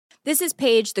This is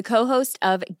Paige, the co-host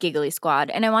of Giggly Squad,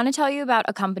 and I want to tell you about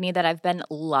a company that I've been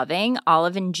loving,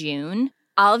 Olive & June.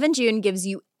 Olive & June gives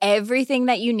you everything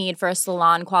that you need for a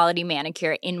salon-quality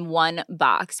manicure in one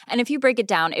box. And if you break it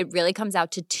down, it really comes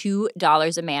out to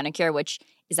 $2 a manicure, which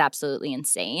is absolutely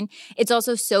insane. It's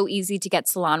also so easy to get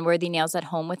salon-worthy nails at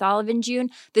home with Olive & June.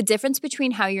 The difference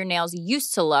between how your nails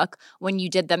used to look when you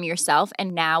did them yourself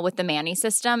and now with the Mani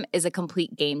system is a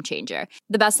complete game changer.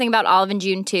 The best thing about Olive &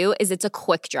 June, too, is it's a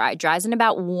quick dry. Dries in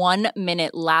about 1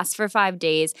 minute, lasts for 5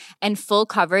 days, and full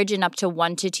coverage in up to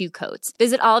 1 to 2 coats.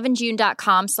 Visit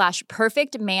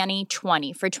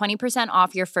oliveandjune.com/perfectmani20 for 20%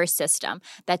 off your first system.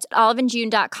 That's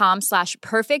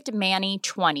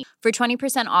oliveandjune.com/perfectmani20 for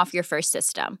 20% off your first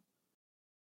system.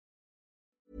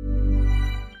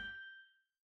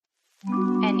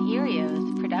 An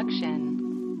Erios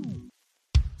production.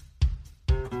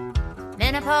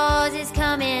 Menopause is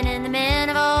coming and the men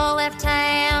have all left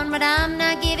town, but I'm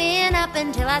not giving up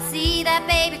until I see that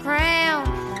baby crown.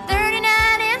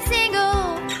 39 and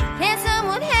single, can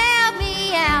someone help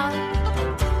me out?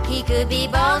 He could be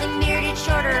balding, bearded,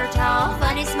 short or tall,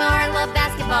 funny, smart, love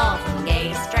basketball, from gay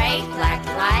to straight, black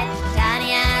to white,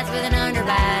 tiny eyes with an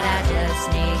underbite. I just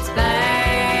need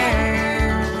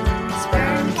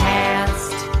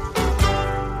Spermcast.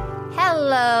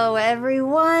 Hello,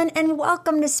 everyone, and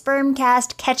welcome to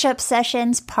Spermcast Catch-Up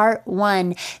Sessions Part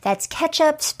 1. That's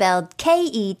ketchup spelled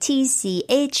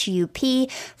Ketchup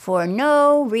for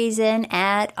no reason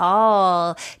at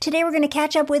all. Today we're going to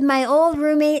catch up with my old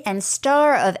roommate and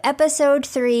star of Episode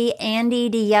 3, Andy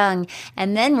DeYoung.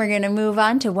 And then we're going to move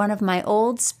on to one of my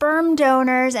old sperm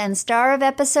donors and star of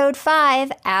Episode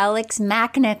 5, Alex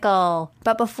McNichol.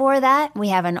 But before that, we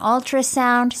have an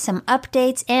ultrasound, some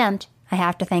updates, and I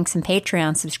have to thank some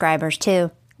Patreon subscribers,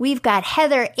 too. We've got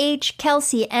Heather H.,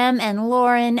 Kelsey M., and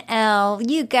Lauren L.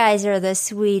 You guys are the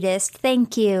sweetest.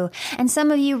 Thank you. And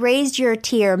some of you raised your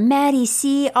tier. Maddie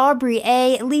C., Aubrey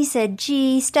A., Lisa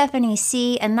G., Stephanie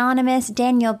C., Anonymous,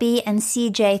 Daniel B., and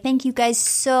CJ. Thank you guys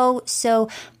so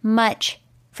much.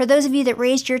 For those of you that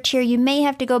raised your tier, you may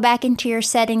have to go back into your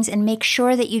settings and make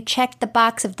sure that you check the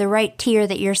box of the right tier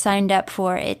that you're signed up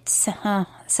for. It's,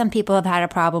 some people have had a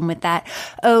problem with that.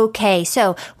 Okay,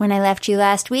 so when I left you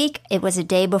last week, it was a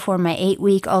day before my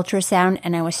 8-week ultrasound,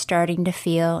 and I was starting to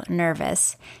feel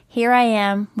nervous. Here I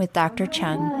am with Dr.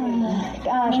 Chung. Oh,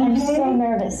 gosh, I'm so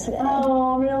nervous today.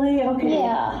 Oh, really? Okay.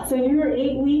 Yeah. So you were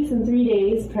 8 weeks and 3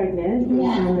 days pregnant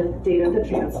on the date of the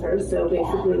transfer. So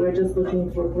basically, we're just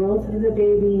looking for growth of the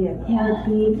baby and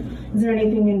heartbeat. Is there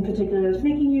anything in particular that's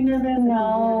making you nervous?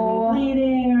 No.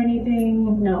 Bleeding or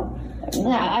anything? No.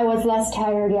 I was less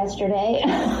tired yesterday.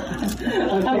 Okay.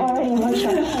 I'm already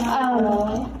emotional.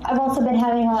 I've also been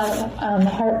having a lot of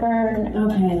heartburn.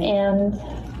 Okay. And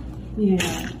Yeah.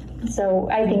 so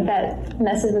I think that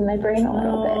messes with my brain a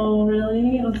little bit. Oh,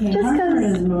 really? Okay. Just heartburn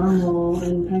 'cause- is normal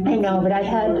in pregnancy. I know, but I've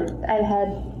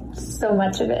had so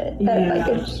much of it that like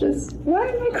it's just, why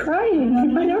am I crying?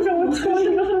 I don't know what's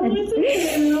going on.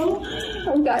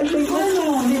 Oh gosh,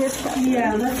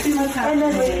 Yeah, let's see what's and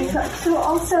happening. then so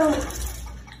also.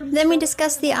 Then we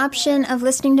discussed the option of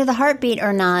listening to the heartbeat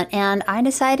or not, and I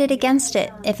decided against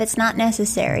it if it's not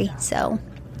necessary. So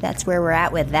that's where we're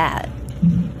at with that.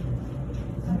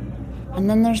 And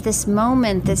then there's this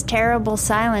moment, this terrible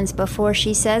silence before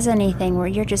she says anything where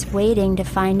you're just waiting to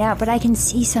find out. But I can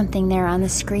see something there on the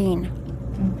screen.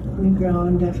 Definitely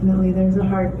grown, definitely. There's a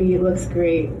heartbeat. Looks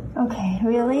great. Okay,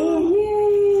 really?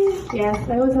 Yay! Yes,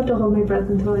 I always have to hold my breath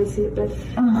until I see it, but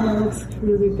it looks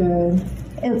really good.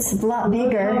 It's a lot How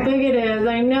bigger. big it is,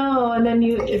 I know. And then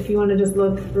if you want to just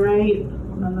look right,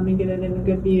 hold on, let me get it in a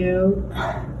good view.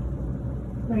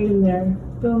 Right in there.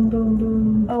 Boom, boom,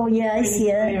 boom. Oh yeah, I see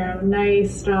it. There.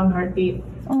 Nice, strong heartbeat.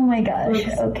 Oh my gosh.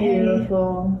 Looks Okay.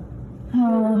 beautiful.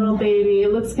 Little baby.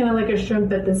 It looks kind of like a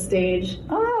shrimp at this stage.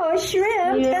 Oh, a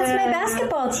shrimp. Yeah. That's my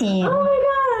basketball team. Oh my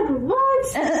god, what?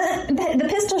 The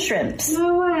pistol shrimps.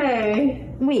 No way.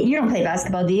 Wait, you don't play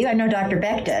basketball, do you? I know Dr.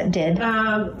 Beck did.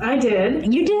 I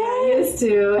did. You I did? used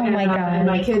to. Oh my God. And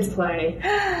my kids play.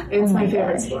 It's my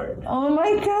favorite sport. Oh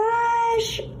my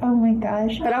gosh. Oh my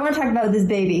gosh. But I want to talk about this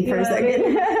baby for a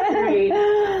second. Great.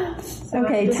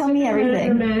 Okay, just tell me a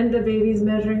everything. measurement. The baby's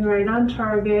measuring right on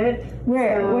target.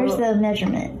 Where's the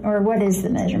measurement? Or what is the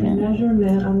measurement?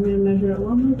 Measurement. I'm going to measure it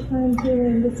one more time here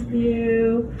in this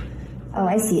view. Oh,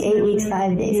 I see. 8 weeks,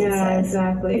 5 days, it Yeah, says.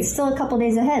 exactly. It's still a couple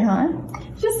days ahead, huh?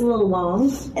 Just a little long.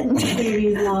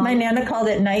 Baby's long. My Nana called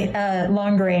it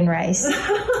long grain rice.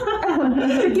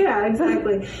 Yeah,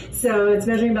 exactly. So it's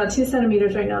measuring about 2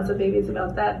 centimeters right now. So baby's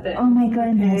about that big. Oh my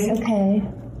goodness. Okay.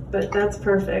 But that's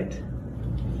perfect.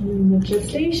 And the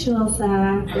gestational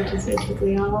sac, which is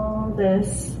basically all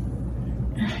this,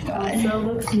 also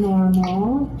looks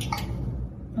normal.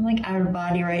 I'm like out of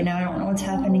body right now. I don't know what's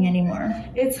happening anymore.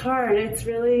 It's hard. It's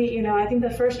really, I think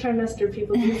the first trimester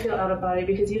people do feel out of body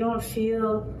because you don't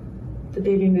feel the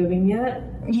baby moving yet.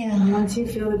 Yeah. And once you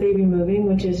feel the baby moving,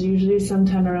 which is usually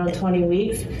sometime around 20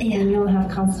 weeks, then you'll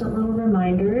have constant little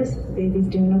reminders. The baby's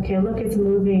doing okay. Look, it's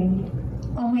moving.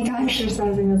 Oh my gosh.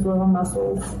 Exercising his little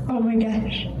muscles. Oh my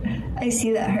gosh. I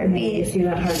see that You heartbeat. see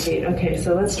that heartbeat. Okay,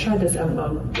 so let's try this M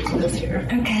mode. This here.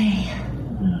 Okay.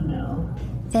 Oh no.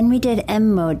 Then we did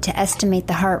M mode to estimate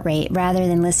the heart rate rather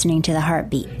than listening to the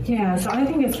heartbeat. Yeah, so I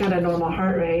think it's got a normal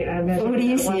heart rate. I measured What do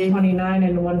you at see? 129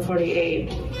 and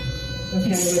 148. Okay,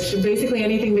 which basically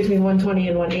anything between 120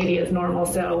 and 180 is normal,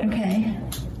 so. Okay.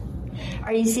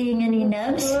 Are you seeing any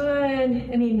nubs? Good.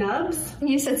 Any nubs?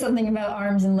 You said something about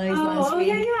arms and legs last week.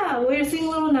 Yeah. We're seeing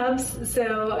little nubs.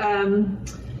 So,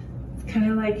 it's kind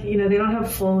of like, they don't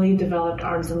have fully developed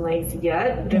arms and legs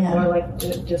yet. They're more like,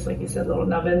 just like you said, little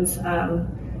nubbins.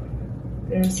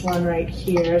 There's one right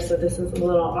here. So this is a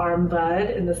little arm bud,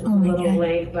 and this is a little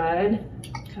leg bud.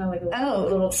 Kind of like a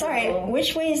little. Sorry. little-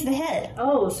 Which way is the head?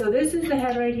 Oh, so this is the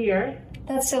head right here.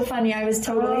 That's so funny. I was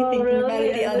totally thinking about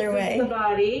it the And other this way. is the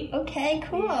body. Okay,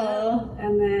 cool.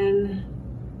 And then,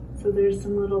 so there's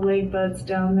some little leg buds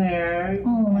down there.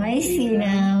 Oh, I see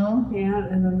now. Yeah,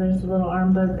 and then there's a little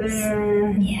arm bud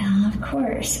there. Yeah, of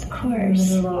course, of And there's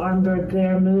course. a little arm bud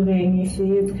there moving. You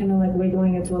see, it's kind of like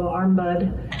wiggling its little arm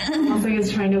bud. Almost like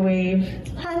it's trying to wave.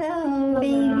 Hello,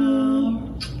 baby.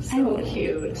 So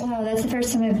cute. Wow, that's the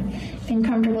first time I've been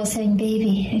comfortable saying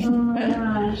baby. Oh my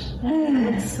gosh.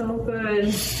 That's so good.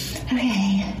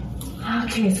 Okay.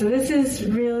 Okay, so this is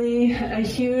really a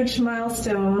huge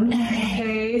milestone.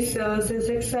 Okay, so this is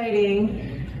exciting.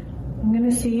 I'm going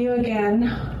to see you again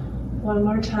one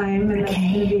more time, and that's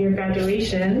going to be your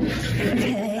graduation.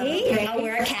 Okay. I'll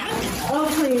wear a cap. Oh,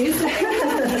 please.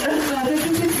 This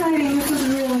is exciting. This is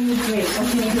really great.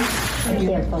 Okay. I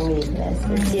can't believe this.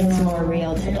 It seems more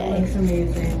real today. It's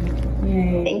amazing.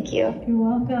 Yay. Thank you. You're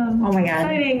welcome. Oh my God.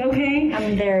 Exciting, okay?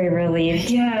 I'm very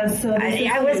relieved. Yeah, so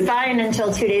I was fine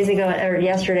until 2 days ago or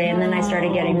yesterday, and then I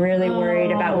started getting really worried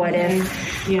about what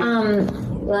if. Yeah.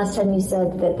 Last time you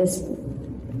said that this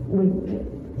would,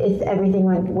 if everything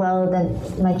went well, then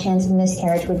my chance of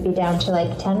miscarriage would be down to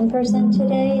like 10%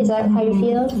 today. Is that how you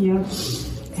feel? Yep.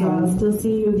 So I'll still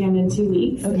see you again in 2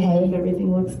 weeks. Okay. And if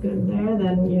everything looks good there,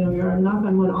 then, you're knock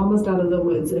on wood, almost out of the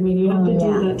woods. I mean, you have to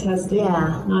do that testing,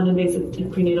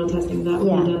 non-invasive prenatal testing. That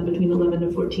will be done between 11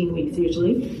 and 14 weeks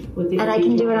usually. With the And I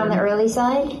can do it on the early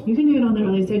side? You can do it on the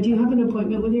early side. Do you have an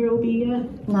appointment with your OB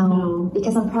yet? No.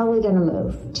 Because I'm probably going to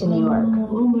move to New York.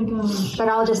 Oh my gosh. But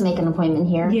I'll just make an appointment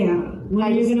here. Yeah. When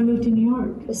are you going to move to New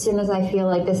York? As soon as I feel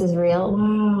like this is real.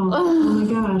 Wow. Oh my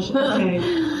gosh. Okay.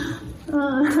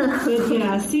 But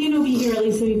yeah, see an OB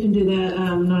early so you can do that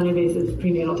non-invasive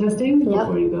prenatal testing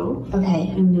before you go. Okay.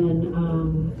 And then,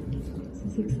 this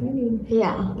is exciting.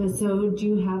 Yeah. But so, do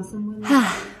you have someone?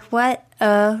 What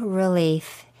a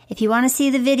relief. If you want to see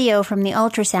the video from the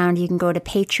ultrasound, you can go to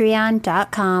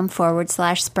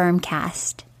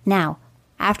patreon.com/spermcast. Now,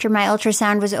 after my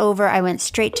ultrasound was over, I went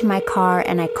straight to my car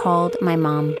and I called my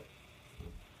mom.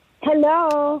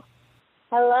 Hello.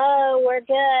 Hello, we're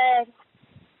good.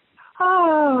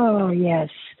 Oh, yes.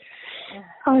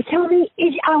 Oh, tell me,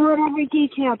 I want every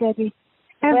detail, baby.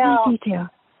 Every detail.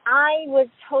 I was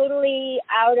totally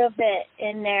out of it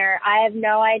in there. I have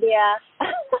no idea.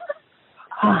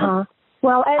 Uh-huh.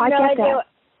 Well, I have no get idea that.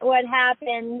 what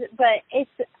happened, but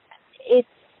it's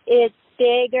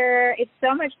bigger. It's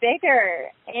so much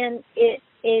bigger, and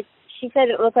she said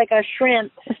it looked like a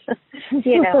shrimp.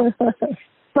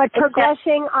 But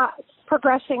progressing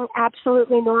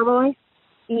absolutely normally.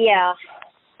 Yeah,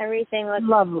 everything looks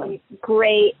lovely,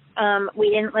 great.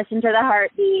 We didn't listen to the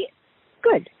heartbeat.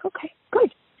 Good. Okay.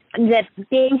 Good. The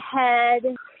big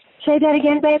head. Say that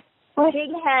again, babe. What?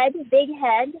 Big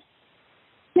head.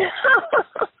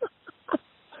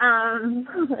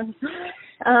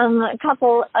 A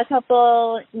couple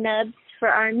nubs for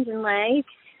arms and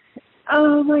legs.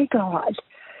 Oh my God.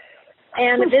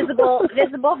 And a visible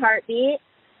heartbeat.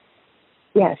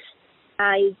 Yes.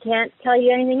 I can't tell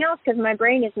you anything else because my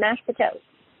brain is mashed potatoes.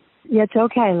 Yeah, it's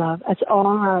okay, love. That's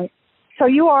all right. So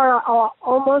you are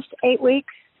almost 8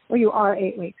 weeks, or you are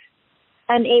 8 weeks?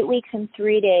 I'm 8 weeks and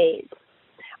 3 days.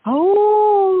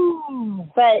 Oh,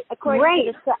 but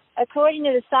according to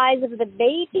the size of the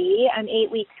baby, I'm 8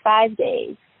 weeks 5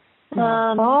 days.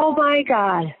 Oh my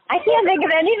God! I can't think of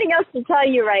anything else to tell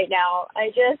you right now. I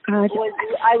just I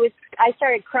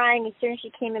started crying as soon as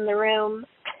she came in the room.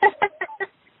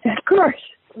 Of course.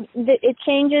 it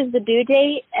changes the due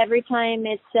date every time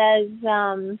it says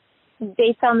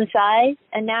based on the size,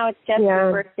 and now it's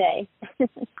Jessica's birthday.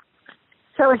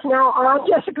 So it's now on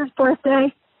Jessica's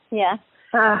birthday? Yeah.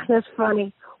 That's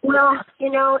funny. Well,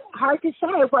 hard to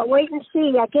say, but wait and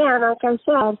see. Again, like I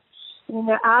said,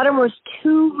 Adam was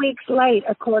 2 weeks late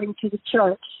according to the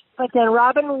church, but then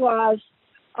Robin was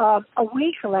a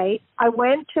week late. I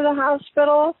went to the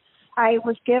hospital. I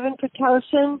was given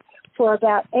Pitocin for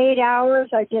about 8 hours.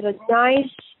 I did a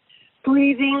nice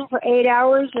breathing for 8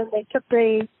 hours, and they took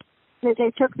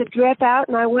the drip out,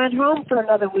 and I went home for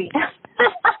another week.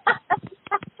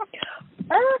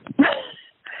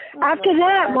 After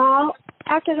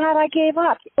that, I gave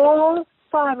up. All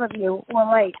 5 of you were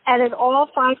late, and in all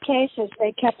 5 cases,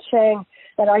 they kept saying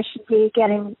that I should be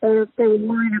getting. They were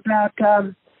worried about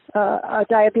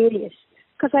diabetes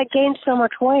because I gained so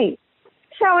much weight.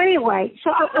 So anyway,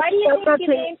 why do you think you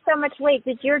gained so much weight?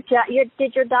 Did your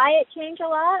diet change a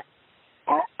lot?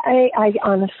 I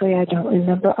honestly, I don't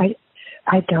remember.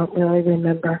 I don't really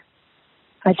remember.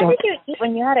 I don't. How did you eat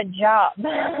when you had a job?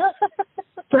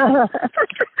 How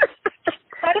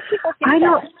do people do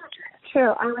that?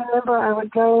 True. I remember I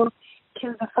would go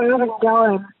to the 5 and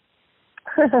Dime.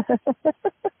 The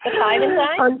 5 and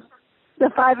Dime? The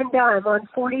 5 and Dime on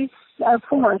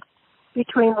 44th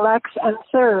between Lex and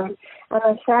 3rd. And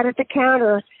I sat at the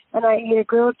counter and I ate a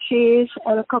grilled cheese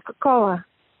and a Coca-Cola.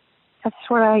 That's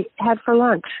what I had for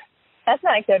lunch. That's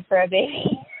not good for a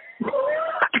baby.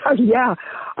 Oh, yeah.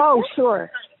 Oh,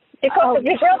 sure. The grilled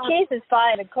cheese is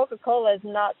fine. The Coca-Cola is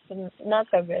not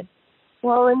so good.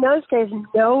 Well, in those days,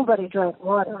 nobody drank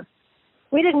water.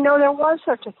 We didn't know there was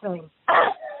such a thing.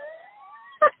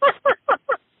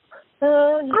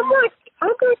 I'm not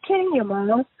kidding you,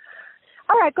 Mama.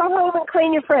 All right, go home and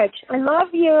clean your fridge. I love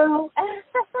you.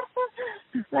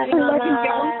 Love you,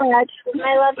 Mama.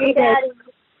 I love you, Daddy.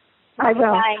 I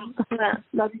will. Bye.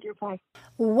 Love you, bye.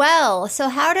 Well, so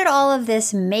how did all of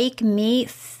this make me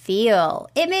feel?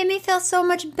 It made me feel so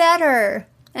much better.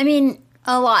 I mean,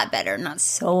 a lot better, not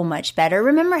so much better.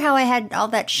 Remember how I had all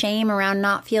that shame around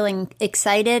not feeling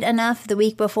excited enough the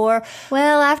week before?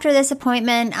 Well, after this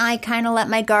appointment, I kind of let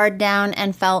my guard down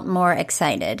and felt more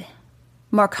excited.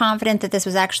 More confident that this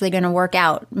was actually going to work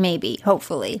out, maybe,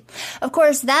 hopefully. Of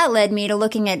course, that led me to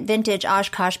looking at vintage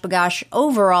OshKosh B'gosh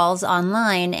overalls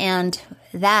online, and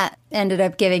that ended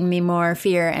up giving me more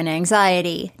fear and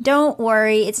anxiety. Don't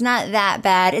worry, it's not that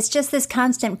bad. It's just this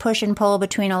constant push and pull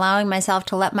between allowing myself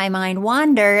to let my mind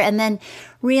wander and then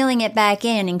reeling it back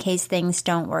in case things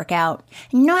don't work out.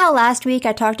 And you know how last week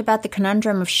I talked about the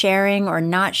conundrum of sharing or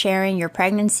not sharing your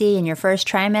pregnancy in your first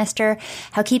trimester?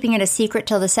 How keeping it a secret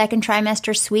till the second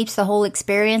trimester sweeps the whole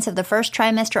experience of the first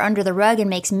trimester under the rug and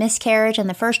makes miscarriage and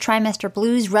the first trimester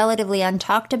blues relatively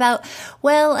untalked about?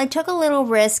 Well, I took a little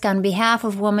risk on behalf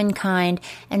of womankind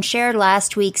and shared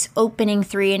last week's opening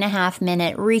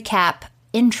 3.5-minute recap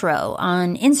intro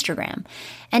on Instagram.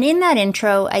 And in that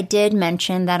intro, I did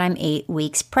mention that I'm 8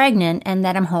 weeks pregnant and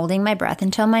that I'm holding my breath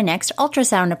until my next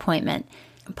ultrasound appointment.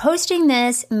 Posting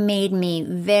this made me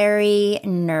very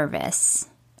nervous.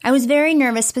 I was very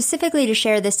nervous specifically to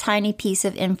share this tiny piece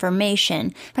of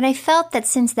information, but I felt that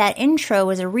since that intro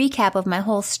was a recap of my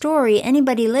whole story,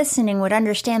 anybody listening would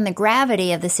understand the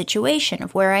gravity of the situation,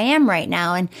 of where I am right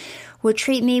now, and would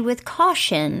treat me with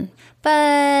caution.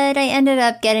 But I ended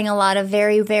up getting a lot of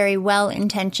very, very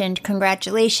well-intentioned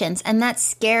congratulations, and that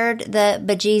scared the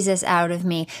bejesus out of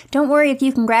me. Don't worry if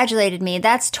you congratulated me.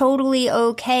 That's totally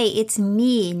okay. It's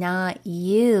me, not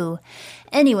you.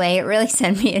 Anyway, it really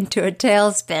sent me into a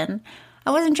tailspin.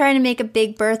 I wasn't trying to make a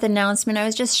big birth announcement. I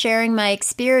was just sharing my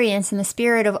experience in the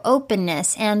spirit of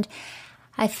openness, and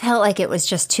I felt like it was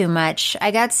just too much.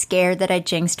 I got scared that I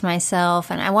jinxed myself,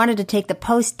 and I wanted to take the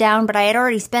post down, but I had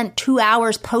already spent 2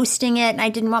 hours posting it, and I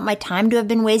didn't want my time to have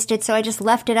been wasted, so I just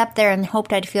left it up there and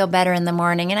hoped I'd feel better in the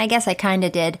morning, and I guess I kind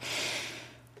of did.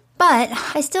 But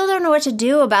I still don't know what to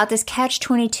do about this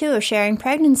catch-22 of sharing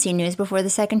pregnancy news before the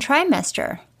second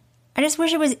trimester. I just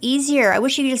wish it was easier. I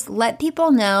wish you could just let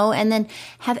people know and then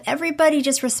have everybody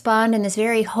just respond in this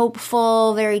very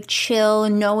hopeful, very chill,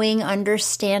 knowing,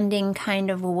 understanding kind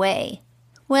of way.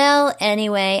 Well,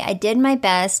 anyway, I did my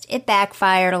best. It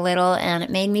backfired a little and it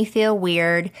made me feel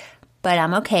weird, but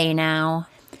I'm okay now.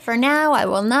 For now, I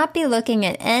will not be looking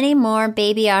at any more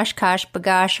baby OshKosh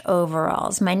B'gosh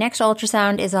overalls. My next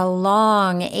ultrasound is a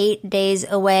long 8 days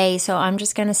away, so I'm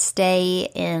just going to stay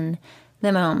in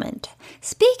the moment.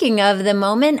 Speaking of the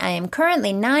moment, I am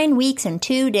currently 9 weeks and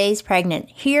 2 days pregnant.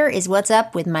 Here is what's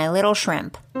up with my little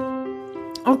shrimp.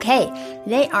 Okay,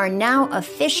 they are now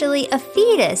officially a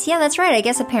fetus. Yeah, that's right. I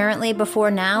guess apparently before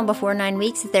 9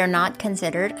 weeks, they're not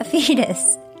considered a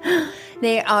fetus.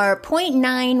 They are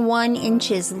 0.91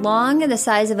 inches long, the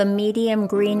size of a medium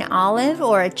green olive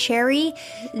or a cherry.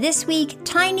 This week,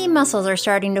 tiny muscles are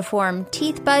starting to form.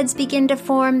 Teeth buds begin to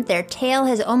form, their tail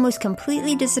has almost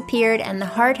completely disappeared, and the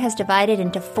heart has divided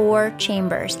into 4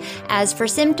 chambers. As for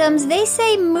symptoms, they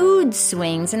say mood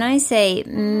swings, and I say,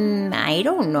 I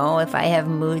don't know if I have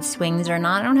mood swings or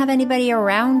not. I don't have anybody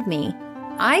around me.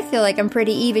 I feel like I'm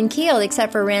pretty even-keeled,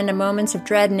 except for random moments of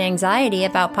dread and anxiety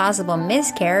about possible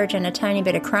miscarriage and a tiny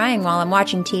bit of crying while I'm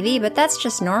watching TV, but that's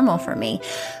just normal for me.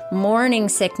 Morning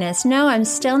sickness. No, I'm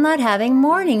still not having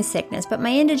morning sickness, but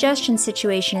my indigestion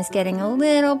situation is getting a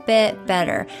little bit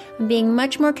better. I'm being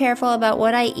much more careful about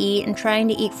what I eat and trying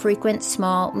to eat frequent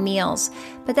small meals.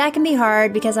 But that can be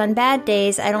hard because on bad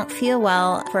days, I don't feel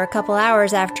well for a couple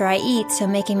hours after I eat, so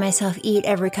making myself eat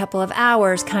every couple of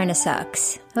hours kind of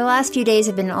sucks. The last few days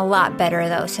have been a lot better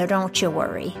though, so don't you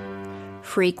worry.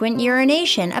 Frequent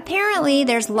urination. Apparently,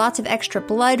 there's lots of extra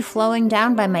blood flowing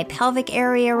down by my pelvic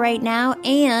area right now,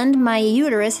 and my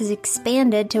uterus has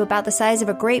expanded to about the size of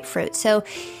a grapefruit. So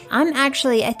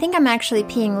I think I'm actually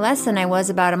peeing less than I was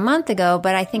about a month ago,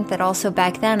 but I think that also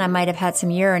back then I might have had some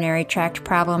urinary tract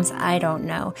problems. I don't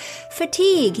know.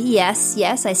 Fatigue. Yes,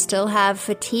 I still have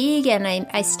fatigue, and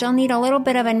I still need a little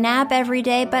bit of a nap every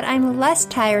day, but I'm less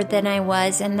tired than I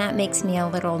was, and that makes me a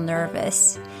little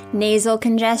nervous. Nasal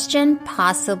congestion,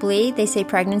 possibly. They say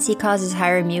pregnancy causes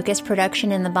higher mucus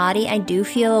production in the body. I do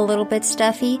feel a little bit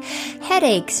stuffy.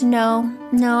 Headaches, no,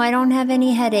 I don't have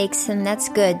any headaches, and that's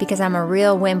good because I'm a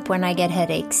real wimp when I get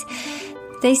headaches.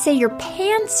 They say your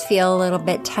pants feel a little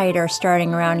bit tighter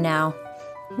starting around now.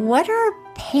 What are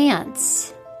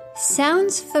pants?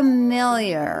 Sounds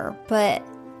familiar, but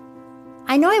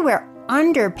I know I wear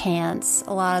underpants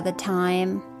a lot of the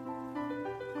time.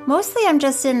 Mostly I'm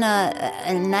just in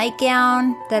a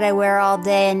nightgown that I wear all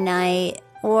day and night,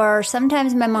 or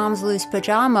sometimes my mom's loose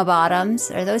pajama bottoms.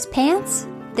 Are those pants?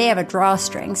 They have a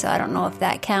drawstring, so I don't know if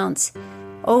that counts.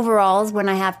 Overalls when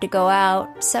I have to go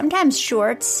out. Sometimes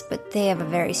shorts, but they have a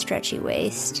very stretchy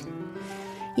waist.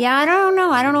 Yeah, I don't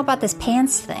know. I don't know about this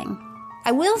pants thing.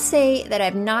 I will say that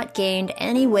I've not gained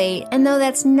any weight, and though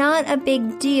that's not a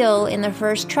big deal in the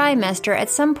first trimester, at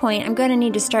some point I'm going to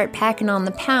need to start packing on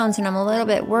the pounds, and I'm a little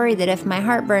bit worried that if my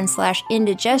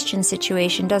heartburn/indigestion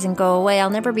situation doesn't go away,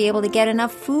 I'll never be able to get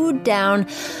enough food down.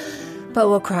 But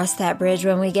we'll cross that bridge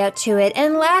when we get to it.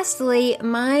 And lastly,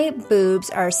 my boobs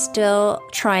are still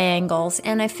triangles,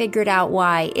 and I figured out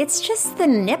why. It's just the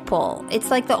nipple.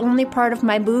 It's like the only part of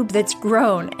my boob that's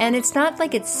grown, and it's not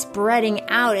like it's spreading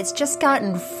out. It's just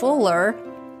gotten fuller.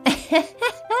 And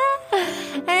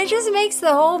it just makes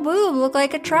the whole boob look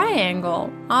like a triangle.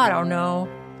 I don't know.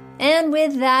 And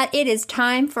with that, it is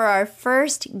time for our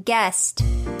first guest.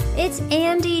 It's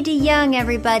Andy DeYoung,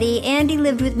 everybody. Andy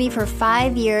lived with me for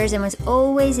 5 years and was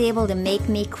always able to make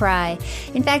me cry.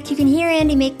 In fact, you can hear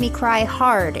Andy make me cry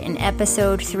hard in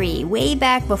episode 3, way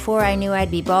back before I knew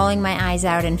I'd be bawling my eyes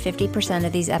out in 50%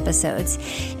 of these episodes.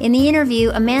 In the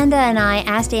interview, Amanda and I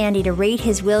asked Andy to rate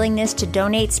his willingness to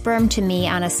donate sperm to me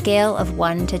on a scale of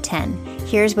 1 to 10.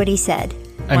 Here's what he said.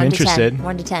 I'm interested.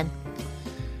 1 to 10.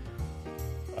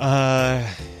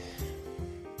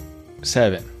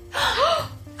 7.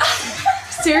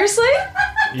 Seriously?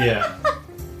 Yeah.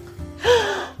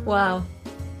 Wow.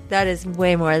 That is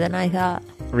way more than I thought.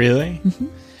 Really?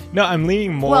 No, I'm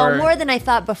leaning more. Well, more than I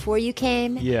thought before you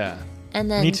came. Yeah. And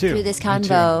then Me too. through this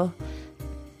convo.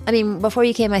 I mean, before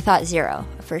you came, I thought 0,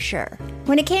 for sure.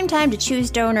 When it came time to choose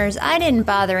donors, I didn't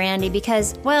bother Andy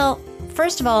because, well,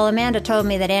 first of all, Amanda told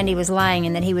me that Andy was lying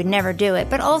and that he would never do it,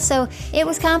 but also it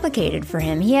was complicated for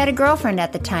him. He had a girlfriend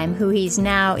at the time who he's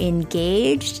now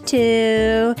engaged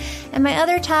to, and my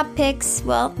other top picks,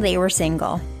 well, they were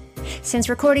single. Since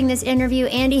recording this interview,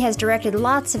 Andy has directed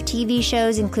lots of TV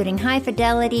shows, including High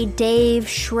Fidelity, Dave,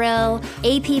 Shrill,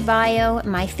 AP Bio,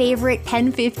 my favorite,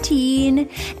 Pen 15,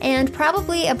 and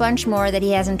probably a bunch more that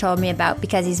he hasn't told me about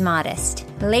because he's modest.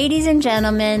 Ladies and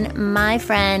gentlemen, my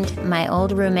friend, my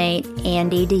old roommate,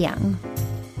 Andy DeYoung.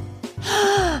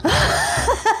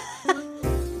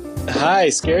 Hi,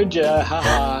 scared ya.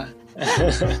 Haha.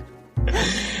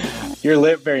 You're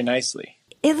lit very nicely.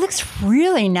 It looks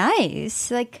really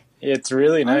nice. It's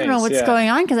really nice. I don't know what's going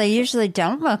on because I usually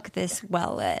don't look this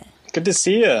well lit. Good to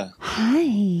see you.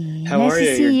 Hi. How nice are you?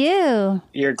 to see you.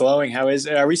 You're glowing.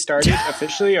 Are we started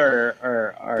officially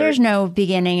or There's no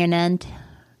beginning and end.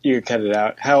 You cut it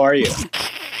out. How are you?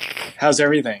 How's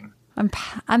everything?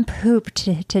 I'm pooped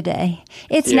today.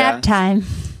 It's nap time.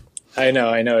 I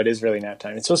know. It is really nap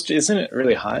time. It's supposed to, isn't it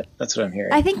really hot? That's what I'm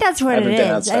hearing. I think that's what it haven't been is.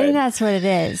 I outside. think that's what it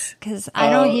is. Because I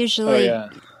don't usually,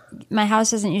 my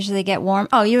house doesn't usually get warm.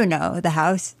 Oh, you know the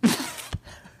house.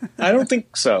 I don't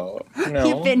think so. No.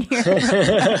 You've been here. But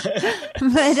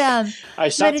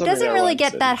it doesn't really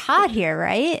get that hot here,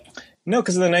 right? No,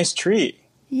 because of the nice tree.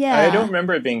 Yeah. I don't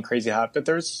remember it being crazy hot, but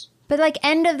But like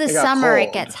end of the It got summer, it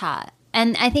cold. gets hot.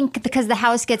 And I think because the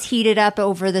house gets heated up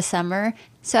over the summer.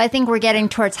 So I think we're getting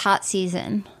towards hot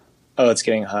season. Oh, it's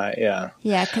getting hot, yeah.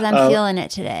 Yeah, because I'm feeling it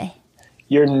today.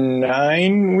 You're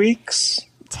 9 weeks?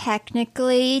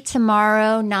 Technically,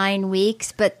 tomorrow, 9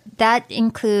 weeks. But that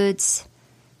includes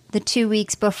the 2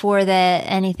 weeks before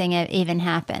anything even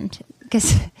happened.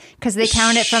 Because they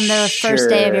count it from the first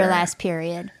day of your Sure. last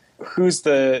period. Who's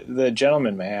the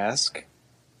gentleman, may I ask?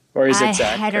 Or is it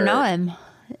Zach? I don't know him.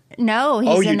 No, Oh,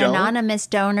 he's you an don't? anonymous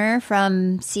donor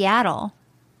from Seattle.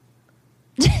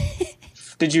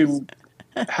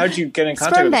 How'd you get in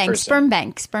contact with this person? Sperm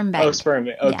bank. Oh, sperm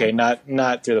bank. Okay, Yeah.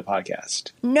 not through the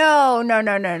podcast. No.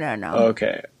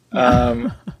 Okay.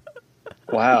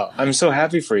 Wow. I'm so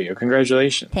happy for you.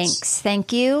 Congratulations. Thanks.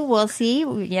 Thank you. We'll see.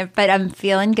 Yeah, but I'm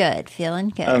feeling good.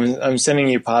 I'm sending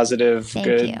you positive, Thank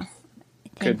good you.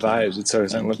 vibes. It's so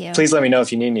Thank you. Please let me know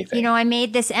if you need anything. You know, I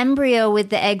made this embryo with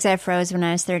the eggs I froze when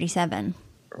I was 37.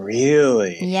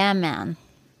 Really? Yeah, man.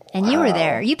 And you were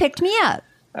there. You picked me up.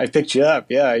 I picked you up.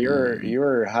 Yeah, you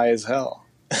were high as hell.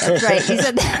 That's right. You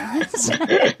said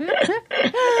that.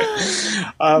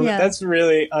 Yeah. That's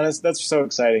really honest. That's so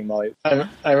exciting, Molly. I'm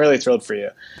really thrilled for you.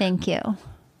 Thank you.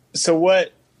 So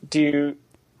what do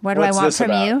I what's want this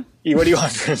from about? you? What do you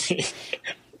want from me?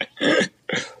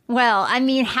 Well, I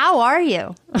mean, how are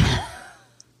you?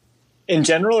 In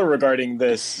general or regarding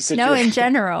this situation? No, in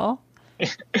general.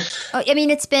 I mean,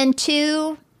 it's been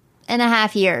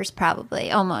 2.5 years, probably,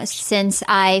 almost, since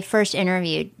I first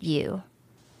interviewed you.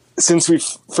 Since we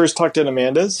first talked at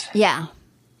Amanda's? Yeah.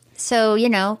 So,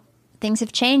 things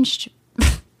have changed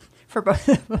for both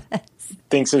of us.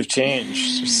 Things have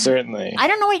changed, certainly. I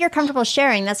don't know what you're comfortable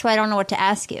sharing. That's why I don't know what to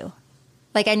ask you.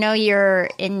 Like, I know you're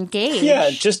engaged. Yeah,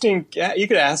 you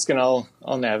could ask and I'll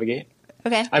navigate.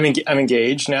 Okay. I'm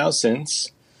engaged now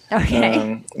since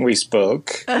we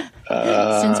spoke.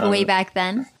 Since way back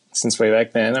then. Since way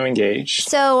back then, I'm engaged.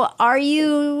 So, are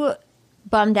you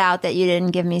bummed out that you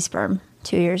didn't give me sperm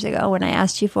 2 years ago when I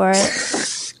asked you for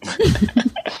it?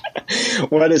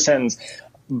 What a sentence.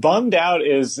 Bummed out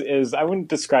is I wouldn't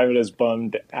describe it as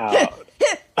bummed out.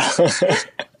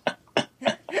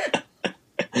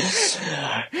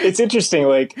 It's interesting.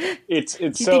 Like it's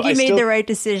You so. think you made the right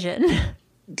decision?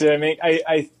 Did I make?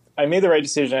 I made the right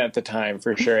decision at the time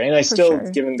for sure, and I still,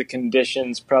 sure. given the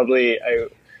conditions, probably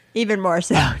Even more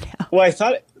so now. Well, I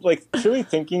thought, like, truly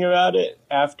thinking about it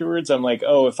afterwards, I'm like,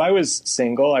 oh, if I was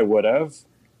single, I would have.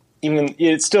 Even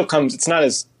it still comes. It's not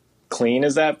as clean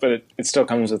as that, but it still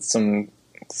comes with some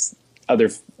other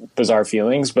bizarre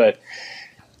feelings. But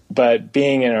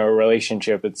being in a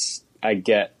relationship, it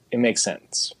makes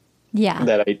sense. Yeah.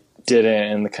 That I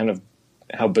didn't, and the kind of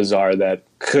how bizarre that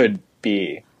could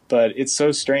be. But it's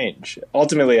so strange.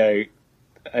 Ultimately,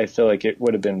 I feel like it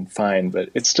would have been fine, but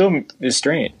it still is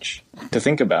strange to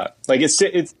think about. Like it's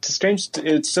strange.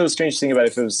 It's so strange to think about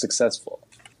if it was successful.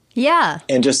 Yeah.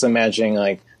 And just imagining,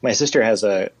 like, my sister has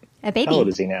a baby. How old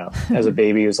is he now? Has a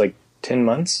baby who's like 10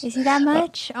 months. Is he that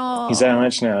much? Oh. He's that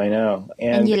much now. I know.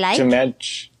 And you like? To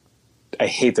imagine, I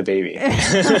hate the baby.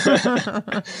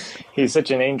 He's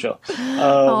such an angel.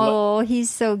 He's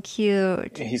so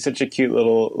cute. He's such a cute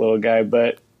little guy.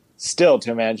 But still,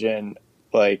 to imagine,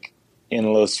 like,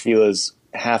 in Los Feliz,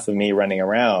 half of me running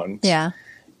around, Yeah.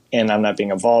 and I'm not being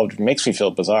involved, makes me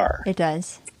feel bizarre. It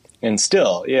does. And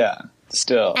still, yeah,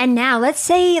 still. And now, let's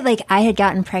say, like, I had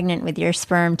gotten pregnant with your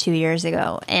sperm 2 years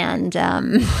ago, and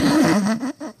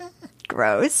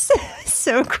gross,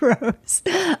 so gross.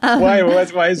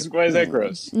 Why is that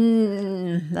gross? I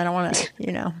don't want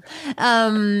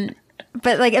to,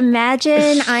 But, like,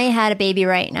 imagine I had a baby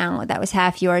right now that was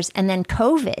half yours, and then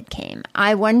COVID came.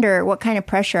 I wonder what kind of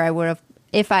pressure I would have,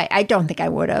 I don't think I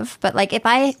would have, but, like, if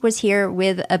I was here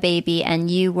with a baby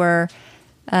and you were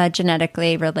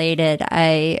genetically related,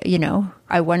 I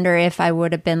wonder if I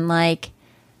would have been, like,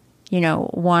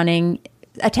 wanting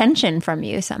attention from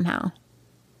you somehow.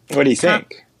 What do you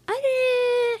think?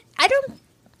 I don't,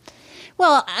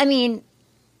 well, I mean,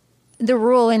 the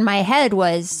rule in my head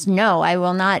was, no, I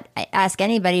will not ask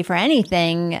anybody for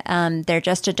anything. They're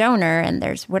just a donor and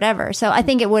there's whatever. So I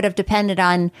think it would have depended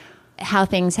on how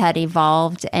things had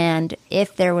evolved and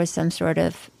if there was some sort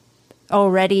of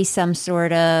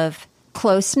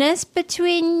closeness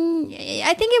between,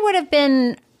 I think it would have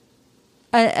been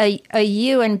a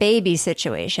you and baby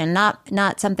situation,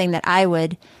 not something that I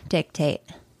would dictate.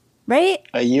 Right?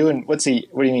 What do you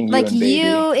mean you like and baby?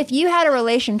 If you had a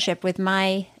relationship with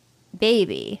my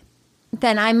baby,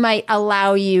 then I might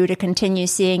allow you to continue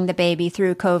seeing the baby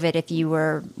through COVID if you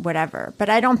were whatever. But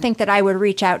I don't think that I would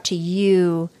reach out to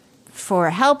you for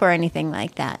help or anything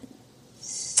like that.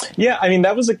 Yeah, I mean,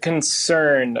 that was a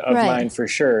concern of Right. mine for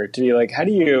sure. To be like, how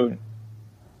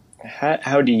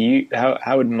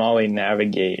would Molly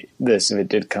navigate this if it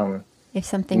did come If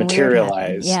something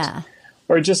materialized? weird happened. Yeah.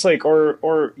 Or just like,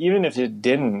 or even if it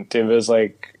didn't, it was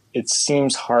like, it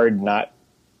seems hard not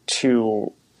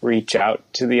to reach out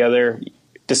to the other,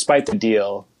 despite the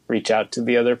deal, reach out to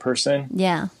the other person.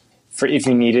 Yeah. For if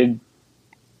you needed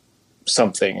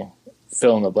something,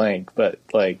 fill in the blank. But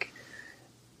like,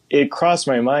 it crossed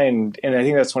my mind, and I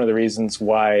think that's one of the reasons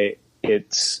why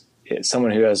it's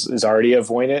someone who is already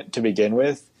avoidant to begin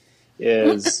with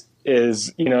is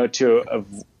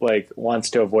wants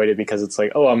to avoid it because it's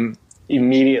like, oh, I'm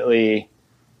immediately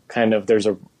kind of, there's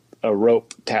a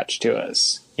rope attached to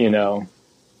us,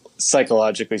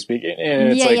 psychologically speaking. And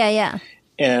it's yeah.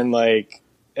 And like,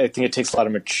 I think it takes a lot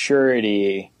of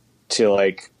maturity to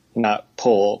like not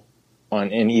pull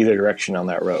in either direction on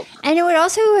that rope. And it would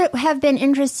also have been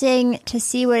interesting to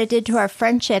see what it did to our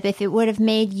friendship if it would have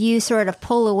made you sort of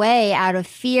pull away out of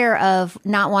fear of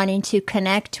not wanting to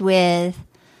connect with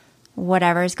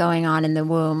whatever's going on in the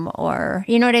womb, or,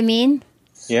 you know what I mean?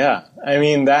 Yeah. I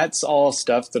mean, that's all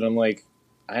stuff that I'm like,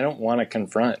 I don't want to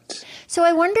confront. So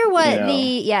I wonder what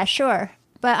yeah, sure.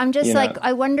 But I'm just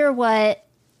I wonder what,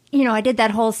 I did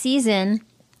that whole season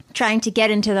trying to get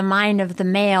into the mind of the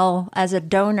male as a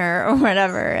donor or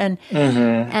whatever,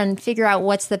 and figure out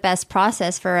what's the best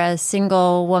process for a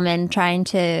single woman trying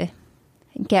to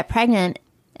get pregnant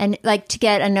and like to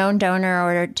get a known donor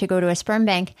or to go to a sperm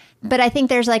bank. But I think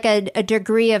there's like a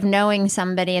degree of knowing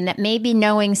somebody, and that maybe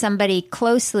knowing somebody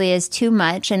closely is too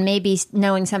much, and maybe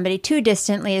knowing somebody too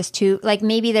distantly is too, like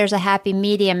maybe there's a happy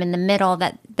medium in the middle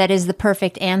that is the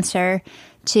perfect answer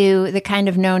to the kind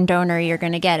of known donor you're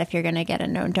going to get if you're going to get a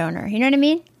known donor. You know what I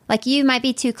mean? Like you might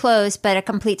be too close, but a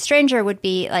complete stranger would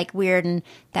be like weird, and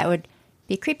that would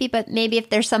be creepy. But maybe if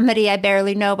there's somebody I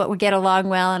barely know but would get along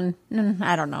well, and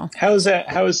I don't know. How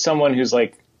is someone who's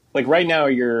like right now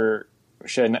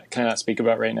can I not speak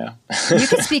about right now? You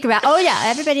can speak about, oh yeah,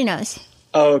 everybody knows.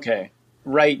 Oh, okay.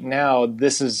 Right now,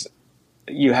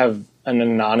 you have an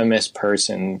anonymous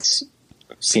person's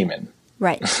semen.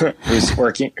 Right.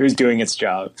 who's doing its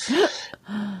job.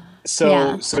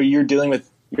 So you're dealing with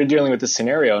this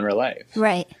scenario in real life.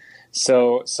 Right.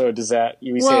 So does that,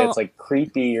 say it's like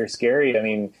creepy or scary? I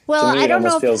mean, to me, it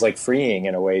almost feels like freeing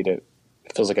in a way it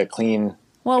feels like a clean.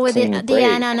 Well, with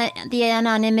the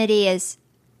anonymity is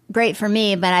great for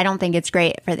me, but I don't think it's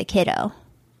great for the kiddo.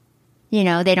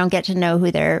 They don't get to know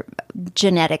who their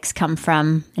genetics come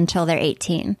from until they're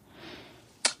 18.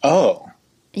 Oh.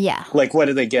 Yeah. Like, what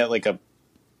do they get? Like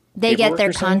they get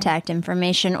their contact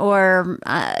information, or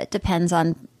it depends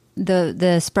on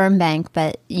the sperm bank,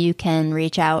 but you can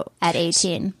reach out at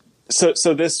 18.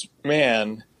 So this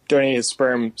man donated his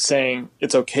sperm, saying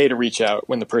it's okay to reach out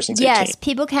when the person's 18. Yes,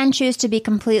 people can choose to be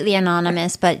completely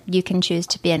anonymous, but you can choose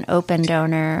to be an open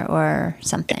donor or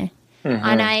something. Mm-hmm.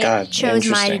 And I chose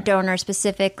my donor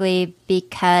specifically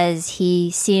because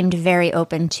he seemed very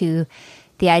open to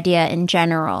the idea in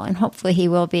general, and hopefully he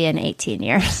will be in 18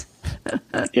 years.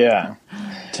 Yeah.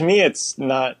 To me, it's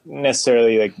not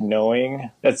necessarily like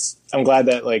knowing. I'm glad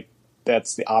that like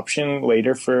that's the option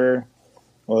later for,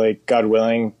 like, God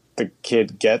willing, the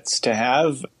kid gets to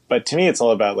have. But to me, it's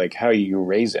all about like how you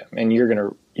raise him, and you're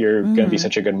gonna be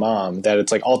such a good mom that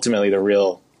it's like ultimately the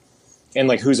real, and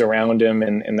like who's around him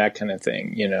and that kind of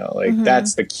thing.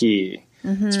 That's the key,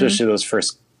 especially those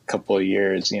first couple of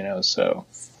years. So,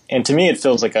 and to me, it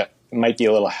feels like it might be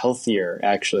a little healthier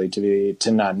actually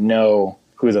to not know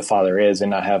who the father is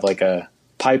and not have like a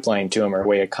pipeline to him or a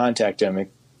way to contact him,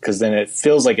 because then it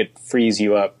feels like it frees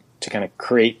you up to kind of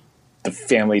create the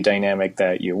family dynamic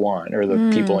that you want, or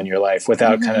the people in your life,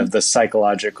 without kind of the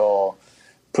psychological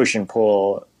push and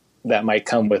pull that might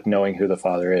come with knowing who the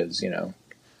father is. A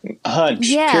hunch,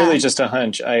 purely just a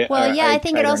hunch. I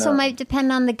think it also might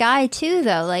depend on the guy too,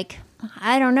 though. Like,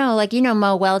 I don't know, like,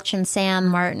 Mo Welch and Sam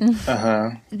Martin.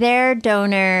 Their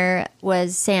donor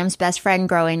was Sam's best friend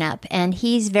growing up, and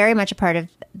he's very much a part of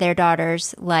their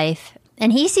daughter's life.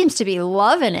 And he seems to be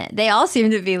loving it. They all seem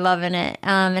to be loving it,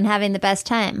 and having the best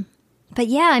time. But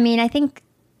yeah, I mean, I think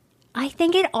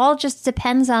it all just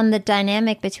depends on the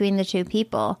dynamic between the two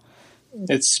people.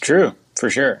 It's true, for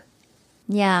sure.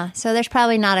 Yeah, so there's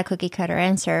probably not a cookie cutter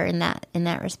answer in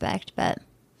that respect, but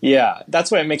Yeah,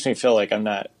 that's why it makes me feel like I'm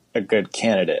not a good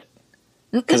candidate.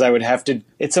 Because I would have to,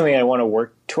 it's something I want to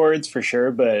work towards for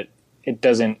sure, but it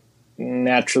doesn't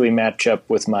naturally match up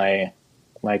with my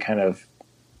kind of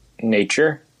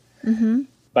nature. Mm-hmm.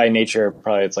 By nature,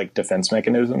 probably it's like defense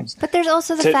mechanisms. But there's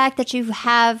also the fact that you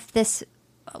have this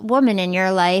woman in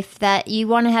your life that you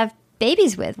want to have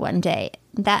babies with one day.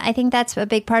 That I think that's a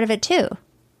big part of it too.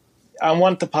 I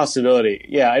want the possibility.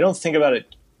 Yeah, I don't think about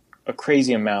it a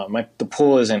crazy amount. The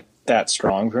pool isn't that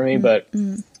strong for me, but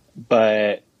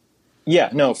yeah,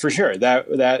 no, for sure.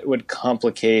 That would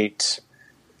complicate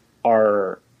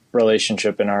our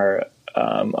relationship and our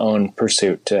own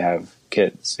pursuit to have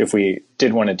kids if we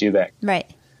did want to do that. Right.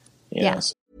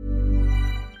 Yes.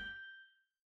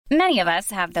 Many of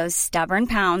us have those stubborn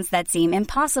pounds that seem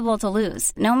impossible to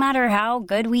lose, no matter how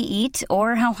good we eat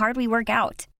or how hard we work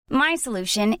out. My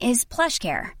solution is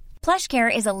PlushCare.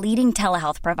 PlushCare is a leading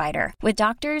telehealth provider with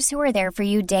doctors who are there for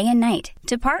you day and night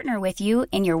to partner with you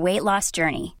in your weight loss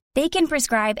journey. They can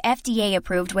prescribe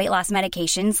FDA-approved weight loss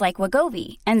medications like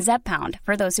Wegovy and Zepbound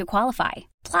for those who qualify.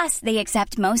 Plus, they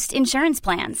accept most insurance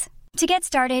plans. To get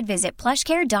started, visit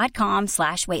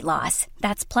plushcare.com/weightloss.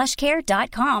 That's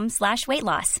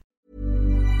plushcare.com/weightloss.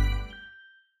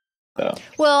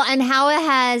 Well, and how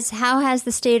has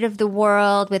the state of the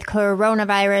world with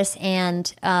coronavirus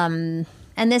and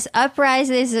this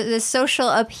uprising, this social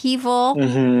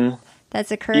upheaval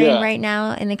that's occurring right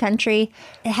now in the country,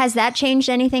 has that changed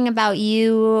anything about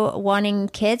you wanting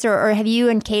kids, or have you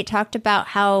and Kate talked about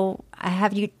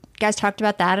have you guys talked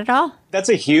about that at all? That's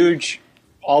a huge.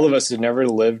 All of us have never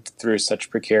lived through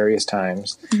such precarious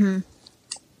times. Mm-hmm.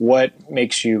 What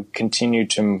makes you continue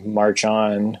to march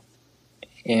on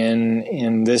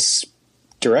in this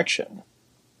direction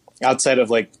outside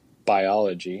of like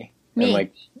biology? Me. And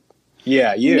like,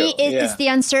 yeah, you. Me, it's the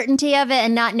uncertainty of it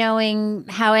and not knowing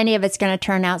how any of it's going to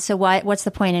turn out. So what's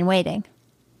the point in waiting?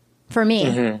 For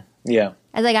me, yeah.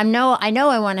 I know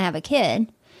I want to have a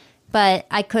kid. But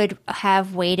I could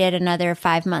have waited another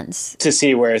 5 months. To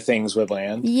see where things would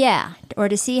land? Yeah. Or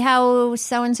to see how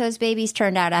so-and-so's babies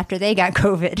turned out after they got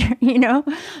COVID, you know?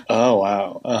 Oh,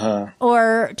 wow. Uh-huh.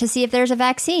 Or to see if there's a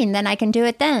vaccine, then I can do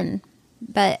it then.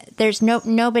 But there's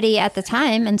nobody at the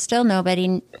time, and still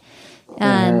nobody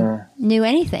knew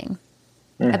anything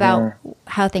about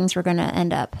how things were going to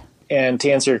end up. And to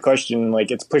answer your question,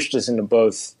 like, it's pushed us into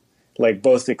both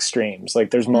extremes.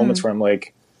 Like, there's moments where I'm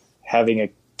like, having a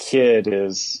kid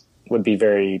would be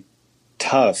very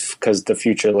tough because the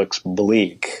future looks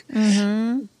bleak.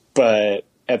 But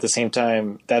at the same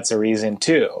time, that's a reason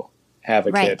to have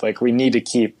a kid. Like, we need to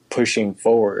keep pushing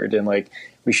forward, and like,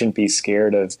 we shouldn't be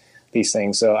scared of these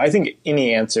things. So I think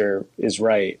any answer is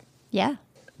right. Yeah.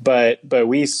 But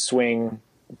we swing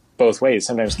both ways.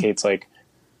 Sometimes Kate's like,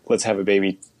 let's have a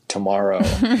baby tomorrow,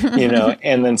 you know,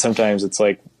 and then sometimes it's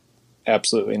like,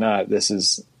 absolutely not.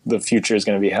 The future is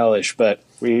going to be hellish, but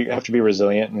we have to be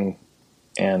resilient,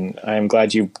 and I'm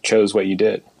glad you chose what you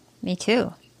did. Me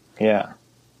too. Yeah.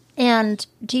 And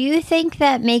do you think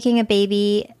that making a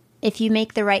baby, if you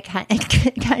make the right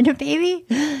kind of baby,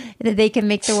 that they can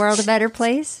make the world a better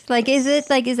place? Like, is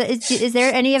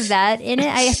there any of that in it?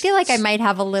 I feel like I might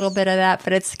have a little bit of that,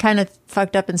 but it's kind of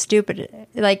fucked up and stupid.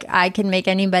 Like, I can make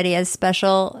anybody as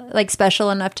special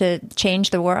enough to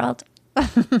change the world.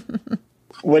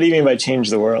 What do you mean by change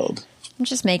the world?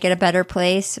 Just make it a better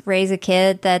place. Raise a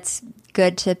kid that's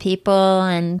good to people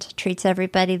and treats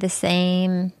everybody the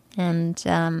same and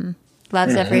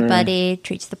loves everybody,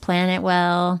 treats the planet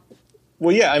well.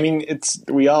 Well, yeah, I mean,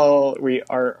 we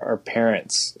are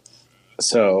parents.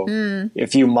 So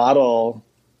if you model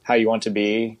how you want to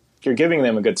be, you're giving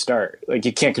them a good start. Like,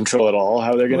 you can't control at all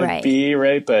how they're going to be,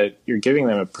 right? But you're giving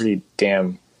them a pretty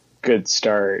damn good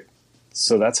start.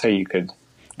 So that's how you could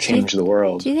change the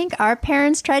world. Do you think our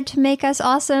parents tried to make us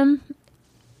awesome?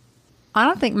 I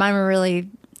don't think mine were really,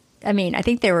 I mean, I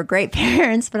think they were great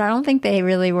parents, but I don't think they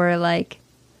really were like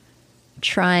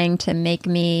trying to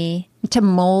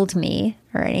mold me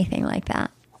or anything like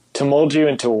that. To mold you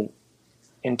into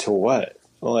what?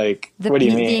 Like, what do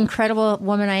you mean? The incredible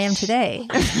woman I am today.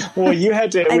 Well, you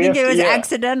had to. I think it was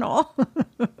accidental.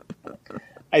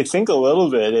 I think a little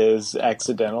bit is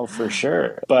accidental for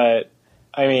sure. But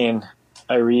I mean,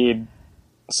 I read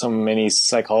so many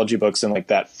psychology books, and like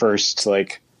that first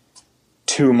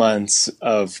 2 months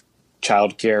of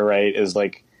childcare, right, is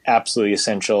like absolutely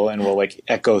essential and will like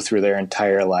echo through their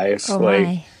entire life.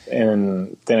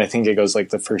 And then I think it goes like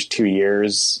the first 2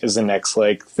 years is the next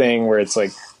thing where it's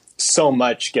like so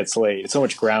much gets laid, so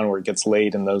much groundwork gets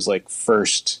laid in those like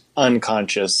first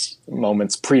unconscious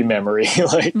moments pre-memory.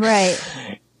 Right.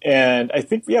 And I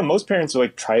think, most parents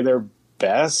like try their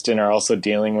best and are also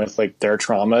dealing with like their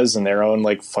traumas and their own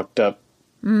like fucked up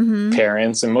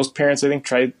parents. And most parents, I think,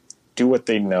 try to do what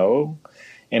they know.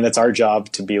 And it's our job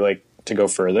to be like, to go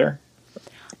further.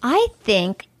 I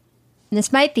think,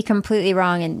 this might be completely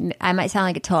wrong and I might sound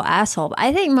like a total asshole, but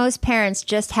I think most parents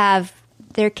just have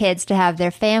their kids to have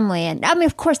their family. And I mean,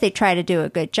 of course they try to do a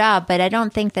good job, but I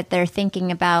don't think that they're thinking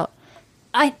about,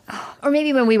 or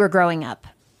maybe when we were growing up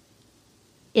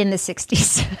in the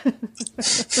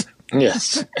 60s.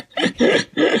 Yes.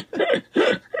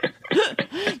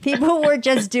 People were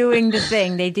just doing the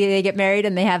thing. They get married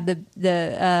and they have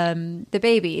the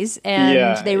babies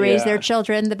and they raise their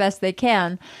children the best they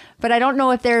can. But I don't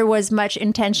know if there was much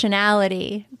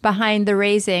intentionality behind the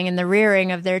raising and the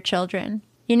rearing of their children.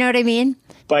 You know what I mean?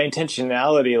 By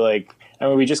intentionality, like, I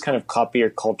mean, we just kind of copy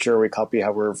our culture. We copy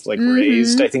how we're like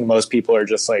raised. I think most people are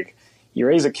just like, you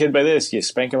raise a kid by this, you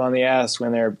spank them on the ass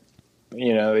when they're,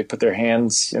 you know, they put their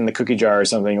hands in the cookie jar or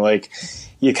something. Like,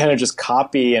 you kind of just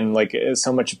copy, and like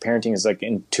so much of parenting is like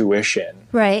intuition.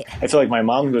 Right. I feel like my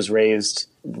mom, who was raised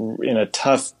in a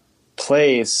tough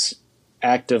place,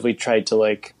 actively tried to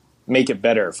like make it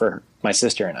better for my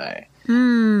sister and I.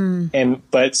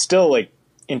 But still like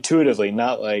intuitively,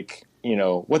 not like, you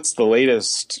know, what's the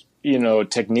latest, you know,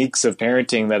 techniques of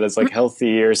parenting that is like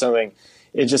healthy or something.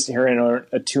 It's just her in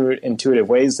intuitive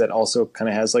ways that also kind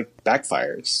of has like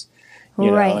backfires, you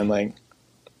know, and like,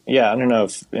 yeah, I don't know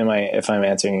if I'm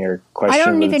answering your question. I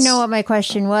don't even know what my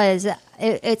question was.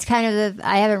 It's kind of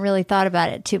I haven't really thought about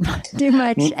it too much.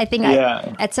 I think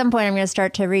at some point I'm going to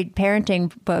start to read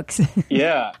parenting books.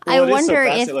 Yeah. Well, I wonder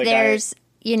if there's,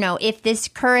 you know, if this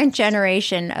current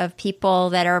generation of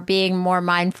people that are being more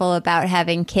mindful about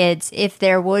having kids, if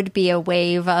there would be a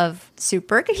wave of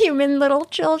superhuman little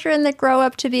children that grow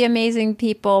up to be amazing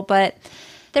people. But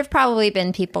there've probably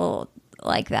been people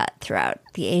like that throughout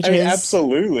the ages. I mean,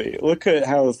 absolutely. Look at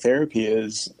how therapy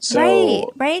is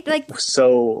so right, like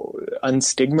so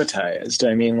unstigmatized.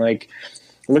 I mean, like,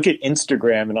 look at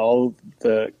Instagram and all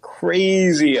the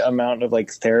crazy amount of like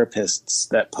therapists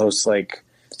that post like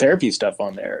therapy stuff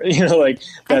on there. You know, like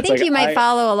that's, I think like, you might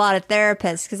follow a lot of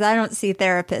therapists because I don't see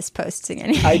therapists posting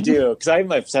anything. I do, because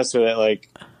I'm obsessed with it. Like,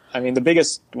 I mean, the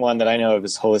biggest one that I know of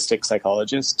is Holistic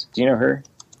Psychologist. Do you know her?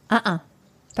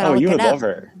 But you would love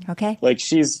her. Okay. Like,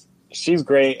 she's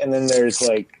great. And then there's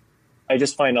like, I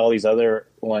just find all these other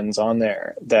ones on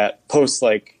there that post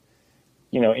like,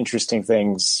 you know, interesting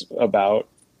things about,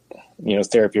 you know,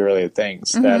 therapy related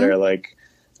things that are like,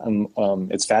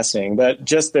 it's fascinating. But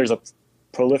just there's a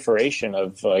proliferation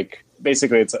of like,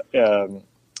 basically it's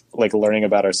like learning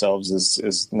about ourselves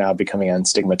is now becoming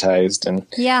unstigmatized, and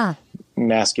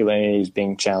masculinity is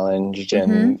being challenged,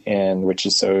 and which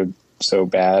is so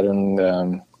bad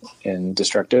and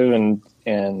destructive,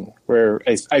 and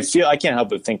I feel I can't help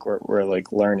but think we're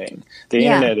like learning. The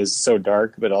internet is so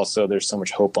dark, but also there's so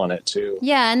much hope on it too.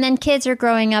 Yeah, and then kids are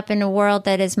growing up in a world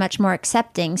that is much more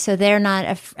accepting, so they're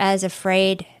not as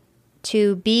afraid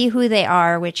to be who they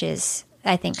are, which is,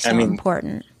 I think, so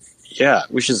important. Yeah,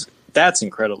 that's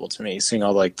incredible to me, seeing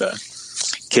all like the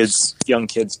young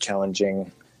kids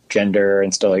challenging gender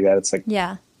and stuff like that. It's like,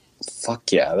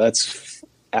 fuck yeah, that's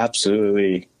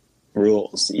absolutely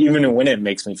rules, even when it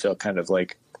makes me feel kind of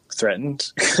like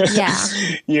threatened.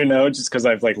 You know, just because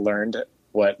I've like learned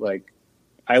what, like,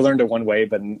 I learned it one way,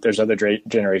 but there's other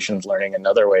generations learning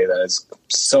another way that is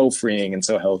so freeing and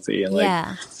so healthy, and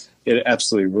like it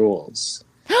absolutely rules.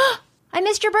 I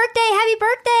missed your birthday. Happy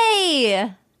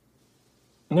birthday.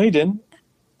 No, you didn't.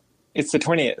 It's the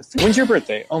 20th. When's your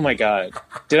birthday? Oh my god,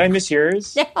 did I miss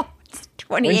yours? No, it's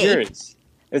 28. When's yours?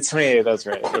 It's 28, that's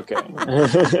right. Okay.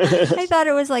 I thought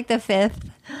it was like the 5th.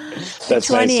 That's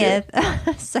 20th.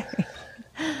 Nice. Sorry.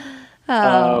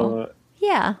 Oh.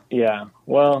 Yeah. Yeah.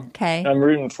 Well, okay. I'm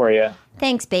rooting for you.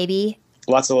 Thanks, baby.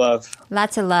 Lots of love.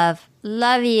 Lots of love.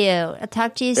 Love you. I'll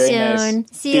talk to you Very soon. Nice.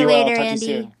 See you later, well.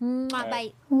 Andy.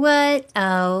 Bye. What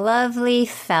a lovely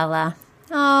fella.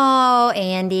 Oh,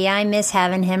 Andy, I miss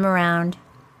having him around.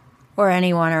 Or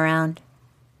anyone around.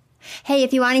 Hey,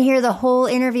 if you want to hear the whole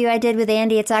interview I did with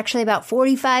Andy, it's actually about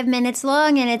 45 minutes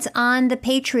long, and it's on the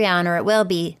Patreon, or it will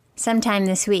be sometime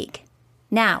this week.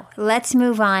 Now, let's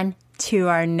move on to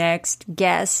our next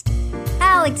guest.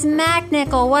 Alex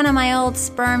McNichol, one of my old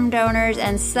sperm donors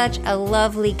and such a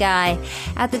lovely guy.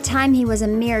 At the time, he was a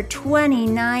mere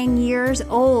 29 years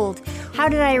old. How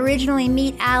did I originally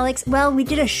meet Alex? Well, we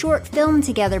did a short film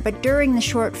together, but during the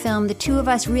short film, the two of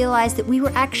us realized that we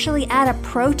were actually at a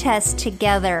protest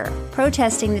together,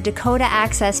 protesting the Dakota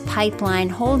Access Pipeline,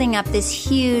 holding up this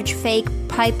huge fake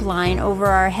pipeline over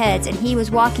our heads, and he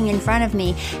was walking in front of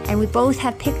me, and we both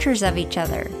have pictures of each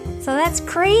other. So that's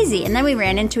crazy. And then we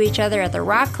ran into each other at the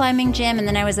rock climbing gym, and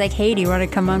then I was like, hey, do you want to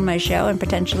come on my show and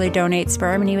potentially donate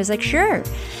sperm? And he was like, sure.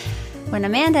 When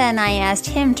Amanda and I asked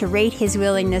him to rate his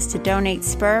willingness to donate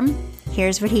sperm,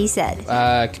 here's what he said.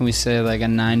 Can we say like a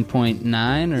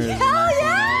 9.9 or? Is it 9.9?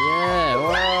 Yeah.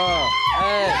 Whoa.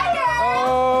 Hey.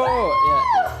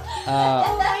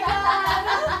 Oh. Yeah.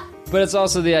 But it's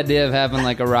also the idea of having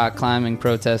like a rock climbing,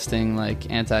 protesting like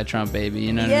anti-Trump baby.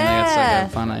 You know what I mean? Like, that's like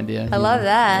a fun idea. I love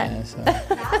that.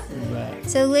 Yeah,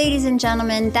 So, ladies and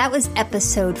gentlemen, that was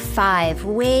episode 5,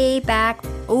 way back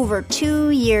over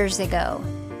 2 years ago.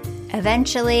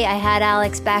 Eventually, I had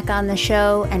Alex back on the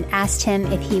show and asked him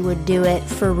if he would do it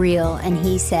for real, and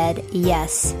he said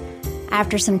yes.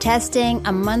 After some testing,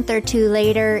 a month or 2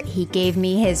 later, he gave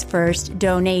me his first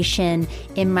donation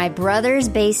in my brother's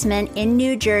basement in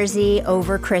New Jersey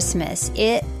over Christmas.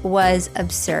 It was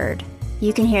absurd.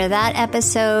 You can hear that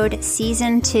episode,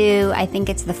 season 2. I think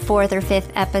it's the 4th or 5th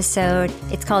episode.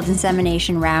 It's called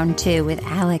Insemination Round 2 with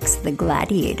Alex the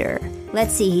Gladiator.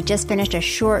 Let's see, he just finished a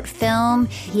short film.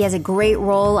 He has a great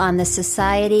role on The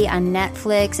Society on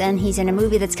Netflix, and he's in a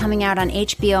movie that's coming out on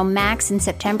HBO Max in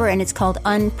September, and it's called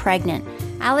Unpregnant.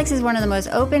 Alex is one of the most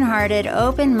open-hearted,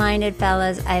 open-minded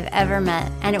fellas I've ever met,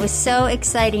 and it was so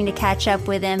exciting to catch up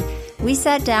with him. We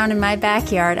sat down in my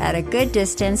backyard at a good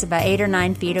distance, about 8 or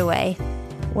 9 feet away.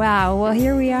 Wow, well,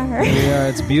 here we are. Here we are.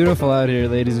 It's beautiful out here,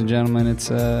 ladies and gentlemen. It's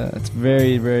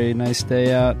very, very nice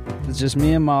day out. It's just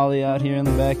me and Molly out here in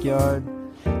the backyard.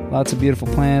 Lots of beautiful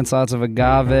plants, lots of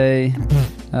agave,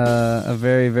 a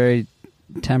very, very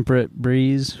temperate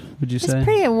breeze, would you say? It's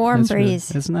pretty a warm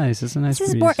breeze. It's nice. It's a nice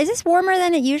breeze. Is this warmer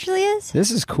than it usually is?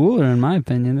 This is cooler, in my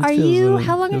opinion.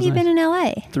 How long have you been in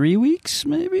LA? 3 weeks,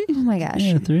 maybe? Oh, my gosh.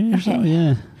 Yeah, 3 or so,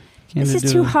 yeah. This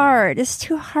is too hard. This is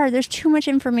too hard. There's too much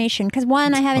information. Because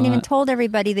one, I haven't even told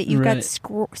everybody that you've got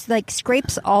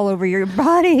scrapes all over your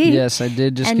body. Yes, I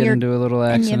did just get into a little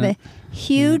accident. And you have a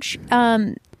huge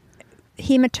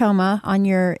hematoma on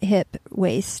your hip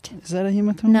waist. Is that a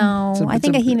hematoma? No, I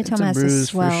think a hematoma has to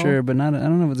swell. For sure, but not. I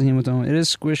don't know if it's a hematoma. It is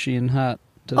squishy and hot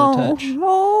to the touch.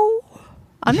 Oh,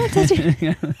 I'm not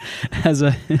touching. as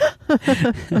I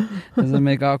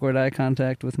make awkward eye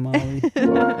contact with Molly.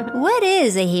 What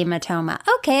is a hematoma?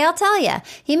 Okay, I'll tell you.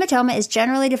 Hematoma is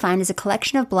generally defined as a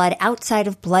collection of blood outside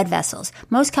of blood vessels.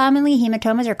 Most commonly,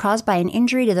 hematomas are caused by an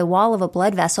injury to the wall of a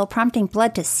blood vessel, prompting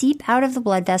blood to seep out of the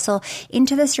blood vessel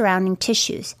into the surrounding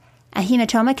tissues. A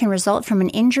hematoma can result from an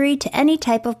injury to any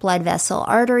type of blood vessel,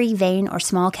 artery, vein, or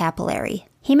small capillary.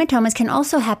 Hematomas can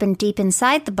also happen deep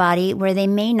inside the body where they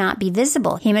may not be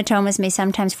visible. Hematomas may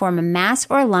sometimes form a mass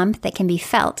or lump that can be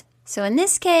felt. So in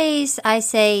this case, I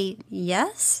say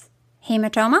yes,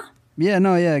 hematoma. Yeah,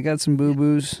 I got some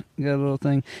boo-boos, got a little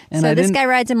thing. And so this guy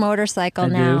rides a motorcycle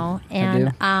now,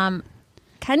 and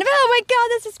kind of, oh my God,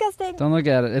 that's disgusting. Don't look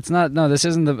at it. It's not, no, this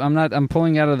isn't I'm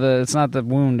pulling out of it's not the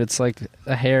wound. It's like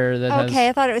a hair that has. Okay,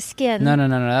 I thought it was skin. No.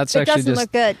 That's actually doesn't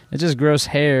look good. It's just gross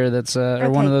hair that's, or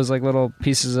one of those like little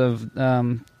pieces of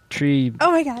tree.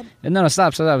 Oh my God. No,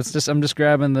 stop. I'm just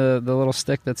grabbing the little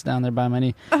stick that's down there by my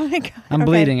knee. Oh my God. I'm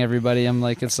bleeding, everybody.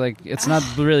 It's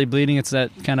not really bleeding. It's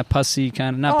that kind of pussy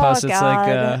kind of, not pus. God. It's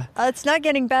like, it's not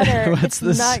getting better.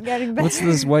 Not getting better. What's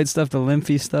this white stuff, the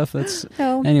lymphy stuff? That's,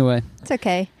 anyway. It's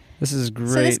okay. This is great.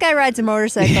 So this guy rides a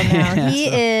motorcycle now. He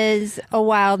is a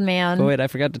wild man. But wait, I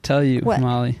forgot to tell you, what?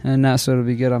 Molly. And now, so it'll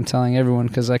be good. I'm telling everyone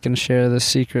because I can share this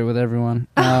secret with everyone.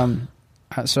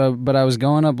 But I was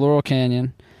going up Laurel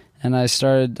Canyon, and I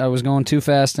was going too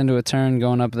fast into a turn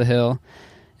going up the hill,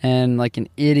 and like an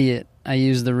idiot, I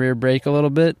used the rear brake a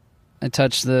little bit. I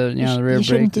touched the rear brake. You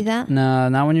shouldn't do that? No,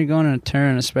 not when you're going in a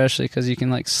turn, especially because you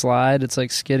can like slide. It's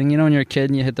like skidding. You know when you're a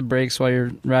kid and you hit the brakes while you're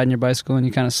riding your bicycle and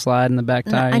you kind of slide in the back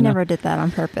tire? I never did that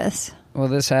on purpose.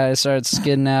 Well, I started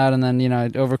skidding out, and then, I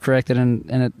overcorrected,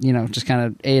 and it, just kind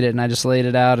of ate it, and I just laid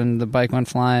it out, and the bike went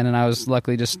flying, and I was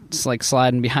luckily just like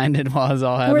sliding behind it while it was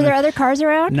all happening. Were there other cars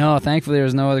around? No, thankfully there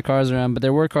was no other cars around, but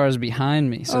there were cars behind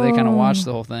me, so they kind of watched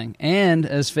the whole thing. And,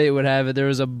 as fate would have it, there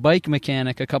was a bike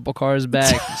mechanic a couple cars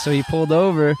back, so he pulled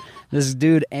over. This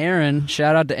dude, Aaron,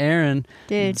 shout out to Aaron,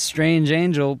 dude, strange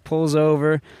angel, pulls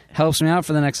over, helps me out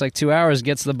for the next 2 hours,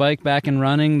 gets the bike back and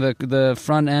running. The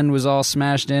front end was all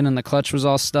smashed in and the clutch was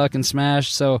all stuck and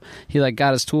smashed, so he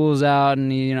got his tools out and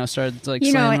he started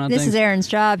slamming on this things. Is Aaron's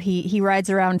job. He rides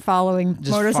around following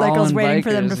motorcycles, waiting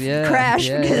for them to crash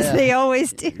because they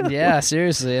always do. Yeah,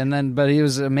 seriously. But he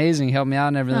was amazing. He helped me out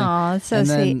and everything. Oh, that's so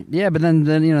sweet. Yeah, but then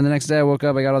the next day I woke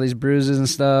up, I got all these bruises and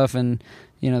stuff and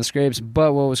the scrapes.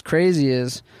 But what was crazy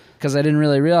is because I didn't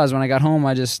really realize when I got home.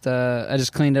 I just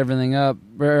cleaned everything up.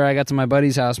 Or I got to my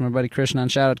buddy's house, my buddy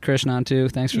Krishnan. Shout out to Krishnan too.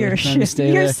 Thanks for letting me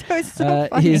stay there. You're so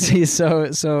funny. He's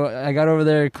so I got over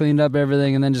there, cleaned up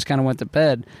everything, and then just kind of went to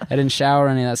bed. I didn't shower or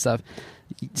any of that stuff.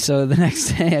 So the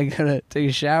next day I gotta take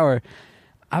a shower.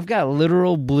 I've got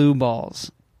literal blue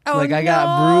balls. Oh, I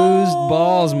got bruised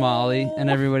balls, Molly,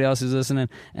 and everybody else who's listening.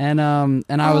 And I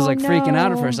was freaking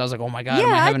out at first. I was like, oh my God,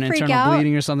 am I having internal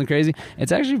bleeding or something crazy?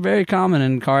 It's actually very common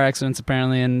in car accidents,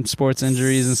 apparently, and sports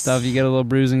injuries and stuff. You get a little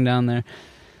bruising down there.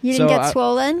 You didn't get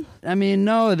swollen? I mean,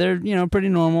 no, they're pretty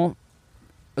normal.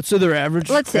 So they're average.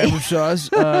 Let's see. Average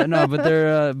size. No, but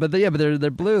they're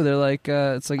blue. They're like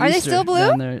it's like. Are Easter they still blue?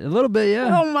 Down there. A little bit,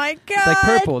 yeah. Oh my God! It's like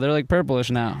purple. They're like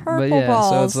purplish now. Purple but yeah, balls.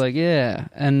 so it's like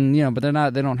and but they're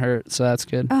not. They don't hurt, so that's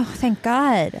good. Oh, thank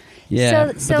God.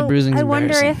 Yeah. So but the bruising's I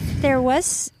wonder embarrassing. if there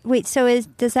was. Wait. So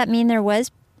does that mean there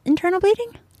was internal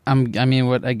bleeding? I mean,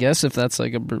 what I guess if that's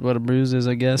like what a bruise is,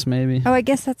 I guess maybe. Oh, I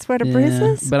guess that's what a bruise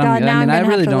is. But God, I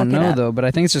really to don't look it know up. though. But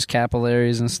I think it's just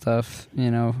capillaries and stuff,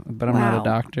 But I'm not a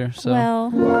doctor, so.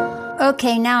 Well,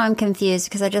 Okay, now I'm confused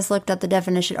because I just looked up the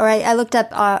definition. Or I looked up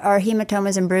are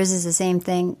hematomas and bruises the same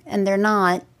thing, and they're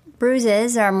not.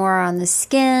 Bruises are more on the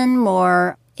skin,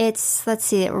 it's,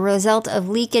 a result of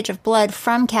leakage of blood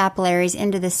from capillaries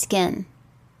into the skin.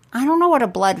 I don't know what a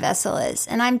blood vessel is,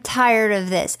 and I'm tired of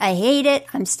this. I hate it.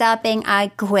 I'm stopping. I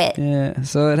quit. Yeah,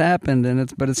 so it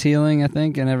happened, but it's healing, I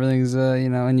think, and everything's,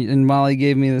 and Molly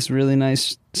gave me this really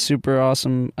nice, super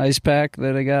awesome ice pack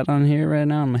that I got on here right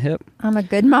now on my hip. I'm a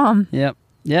good mom. Yep.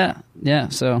 Yeah,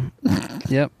 so,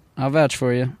 yep, I'll vouch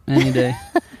for you any day.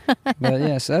 But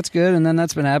yeah, so that's good, and then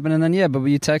that's been happening, and then, but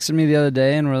you texted me the other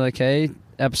day, and we're like, hey,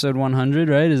 episode 100,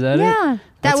 right? Is that it? Yeah.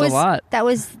 That's a lot. That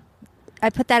was... I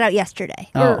put that out yesterday.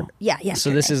 Yesterday. So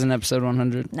this isn't episode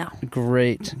 100? No.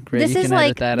 Great. This you is can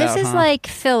edit that out, This is like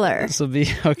filler. This will be,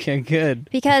 okay, good.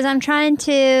 Because I'm trying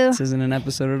to... This isn't an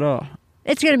episode at all.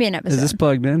 It's going to be an episode. Is this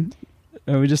plugged in?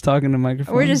 Are we just talking to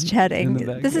microphones? We're just chatting.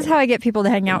 This is how I get people to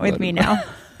hang out with me now.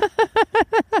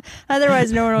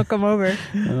 Otherwise, no one will come over.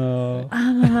 Oh.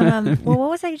 Well, what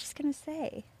was I just going to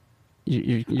say?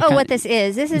 What this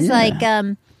is. This is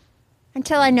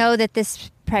until I know that this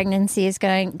pregnancy is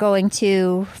going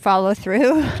to follow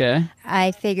through. Okay.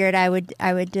 I figured I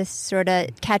would just sort of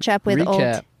catch up with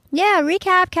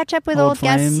recap. Catch up with old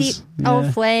guests,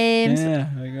 old flames. Yeah,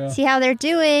 there you go. See how they're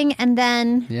doing, and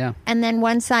then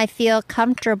once I feel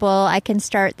comfortable, I can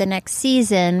start the next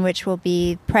season, which will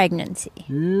be pregnancy.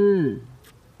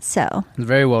 So it's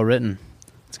very well written.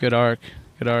 It's a good arc.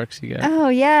 Good arcs you got. Oh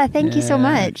yeah, thank you so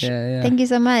much. Yeah. Thank you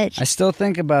so much. I still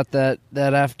think about that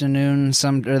afternoon.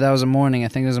 Or that was a morning. I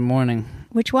think it was a morning.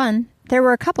 Which one? There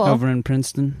were a couple over in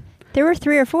Princeton. There were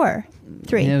 3 or 4.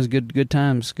 3. Yeah, it was good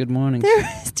times. Good mornings. There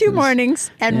was 2 mornings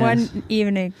and 1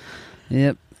 evening.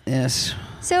 Yep. Yes.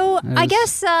 So I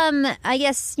guess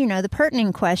the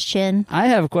pertinent question. I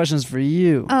have questions for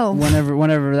you. Oh.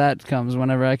 Whenever that comes,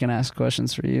 whenever I can ask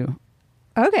questions for you.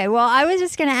 Okay. Well, I was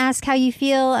just going to ask how you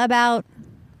feel about.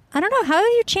 I don't know, how have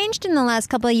you changed in the last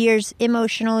couple of years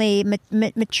emotionally,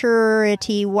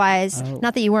 maturity-wise? Oh.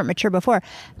 Not that you weren't mature before,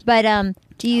 but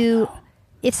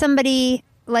if somebody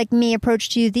like me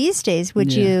approached you these days,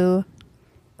 would you,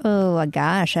 I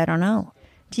don't know.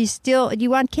 Do you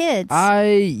want kids?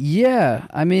 I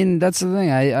mean, that's the thing.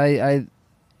 I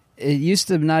used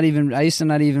to not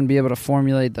even be able to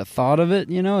formulate the thought of it,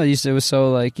 it was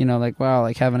so wow,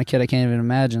 like having a kid I can't even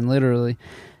imagine, literally.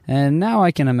 And now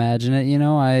I can imagine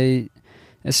it,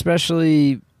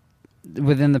 especially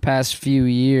within the past few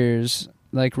years,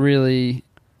 really,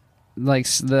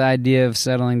 the idea of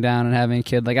settling down and having a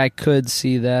kid, I could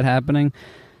see that happening.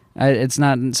 It's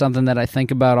not something that I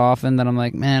think about often, that I'm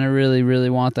like, man, I really,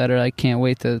 really want that, or I can't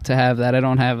wait to have that. I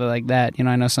don't have it like that,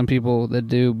 I know some people that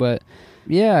do, but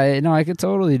yeah, I could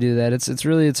totally do that. It's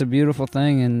a beautiful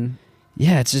thing, and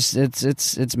yeah,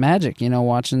 it's magic,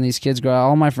 watching these kids grow.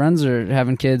 All my friends are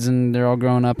having kids, and they're all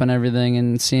growing up and everything,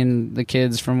 and seeing the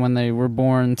kids from when they were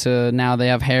born to now they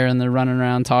have hair and they're running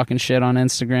around talking shit on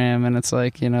Instagram, and it's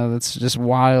that's just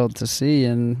wild to see,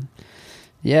 and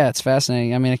yeah, it's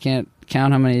fascinating. I mean, I can't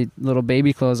count how many little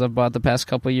baby clothes I've bought the past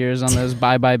couple of years on those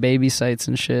Bye Bye Baby sites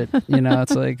and shit.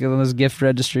 It's like those gift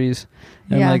registries.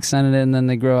 And I'm sending it, and then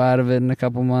they grow out of it in a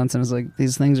couple months, and it's like,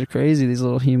 these things are crazy. These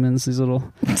little humans, these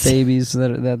little babies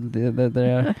that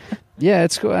they are. Yeah,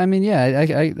 it's cool. I mean, yeah,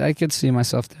 I could see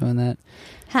myself doing that.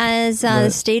 Has the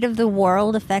state of the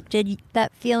world affected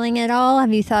that feeling at all?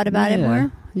 Have you thought about it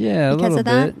more? Yeah, because a little of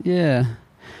that? bit. Yeah,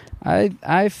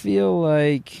 I feel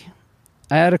like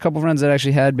I had a couple friends that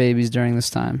actually had babies during this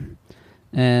time,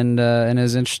 and it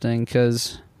was interesting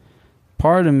because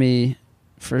part of me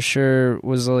for sure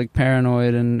was like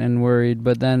paranoid and worried.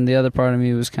 But then the other part of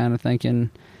me was kind of thinking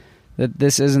that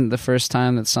this isn't the first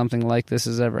time that something like this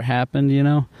has ever happened, you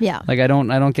know? Yeah. Like I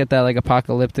don't get that like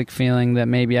apocalyptic feeling that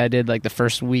maybe I did like the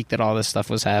first week that all this stuff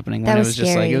was happening. When That it was was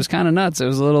just scary. like, it was kind of nuts. It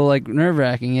was a little like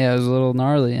nerve-wracking. Yeah, it was a little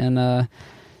gnarly. And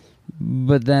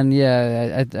but then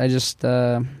yeah, I just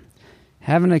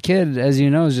having a kid, as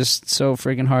you know, is just so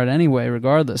freaking hard anyway,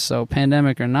 regardless. So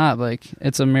pandemic or not, like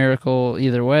it's a miracle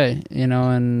either way, you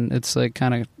know, and it's like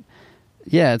kind of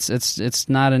yeah, it's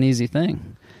not an easy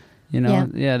thing. You know,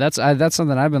 yeah, that's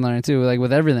something I've been learning too. Like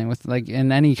with everything, with like in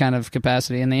any kind of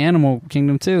capacity, in the animal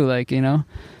kingdom too. Like, you know,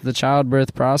 the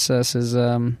childbirth process is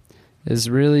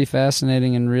really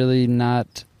fascinating and really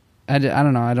not. I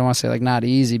don't know. I don't want to say like not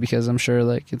easy because I'm sure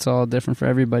like it's all different for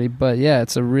everybody. But yeah,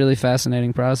 it's a really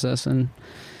fascinating process and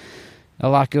a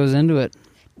lot goes into it.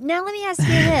 Now let me ask you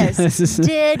this: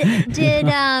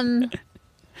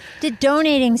 did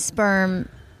donating sperm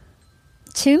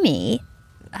to me?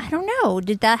 I don't know.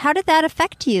 How did that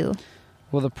affect you?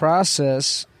 Well, the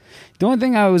process, the only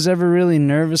thing I was ever really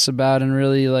nervous about and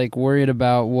really like worried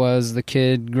about was the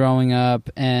kid growing up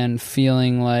and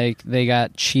feeling like they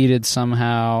got cheated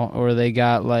somehow or they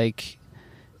got like,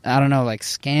 I don't know, like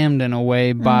scammed in a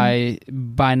way by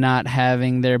not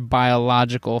having their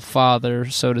biological father,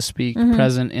 so to speak,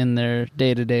 present in their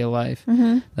day-to-day life.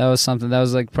 That was something, that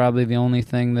was like probably the only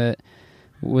thing that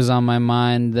was on my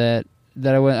mind that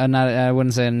I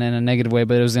wouldn't say in a negative way,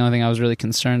 but it was the only thing I was really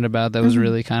concerned about that was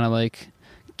really kind of like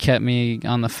kept me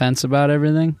on the fence about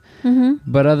everything.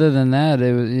 But other than that,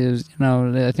 it was, you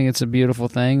know, I think it's a beautiful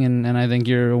thing and I think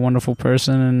you're a wonderful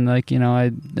person and like, you know,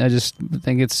 I just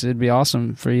think it'd be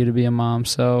awesome for you to be a mom.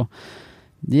 So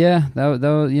yeah,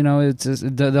 that you know, it's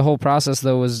just, the whole process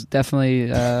though was definitely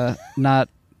not,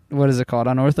 what is it called?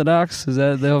 Unorthodox? Is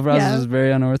that the whole process is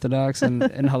very unorthodox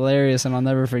and hilarious, and I'll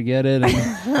never forget it.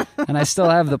 And I still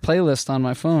have the playlist on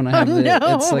my phone. I have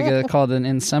it's like called an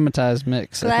Insemitized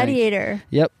mix. Gladiator.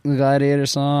 Yep, the Gladiator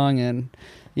song, and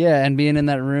yeah, and being in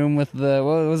that room with the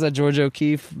what was that George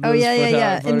O'Keefe? Oh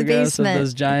yeah, in the basement, of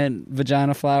those giant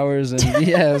vagina flowers, and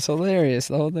yeah, it was hilarious.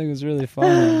 The whole thing was really fun,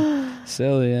 and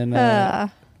silly, and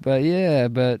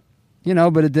but. You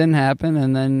know, but it didn't happen,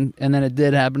 and then it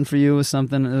did happen for you with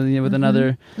something, with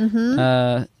another,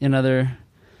 another,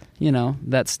 you know,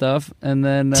 that stuff, and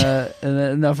then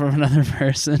from another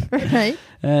person, right?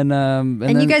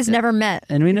 And you guys never met,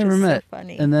 and we never met. So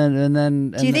funny. And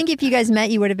then. Do you think if you guys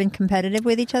met, you would have been competitive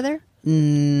with each other?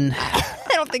 I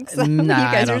don't think so. Nah, you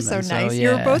guys I are don't so think nice. So,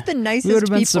 You're both the nicest people. We would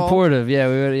have been supportive. Yeah,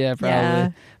 we would. Yeah, probably.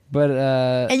 Yeah. But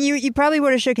and you probably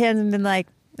would have shook hands and been like,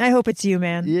 I hope it's you,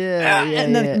 man. Yeah,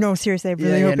 and then, no, seriously, I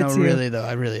really hope it's you. Really though,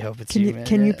 I really hope it's you, man.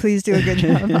 Can you please do a good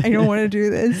job? I don't want to do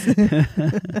this.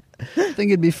 I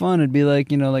think it'd be fun. It'd be like,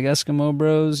 you know, like Eskimo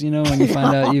Bros, you know, when you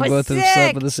find out you both have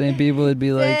slept with the same people, it'd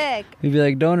be like, we'd be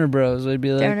like donor bros. We'd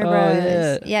be like, donor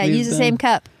bros. Yeah, use the same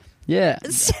cup. Yeah.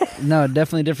 No,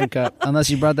 definitely a different cup. Unless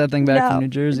you brought that thing back from New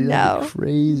Jersey. That'd be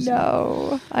crazy.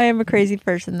 No. I am a crazy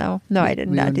person, though. No, I did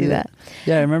not do that.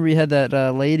 Yeah, I remember you had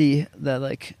that lady, that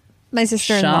like... My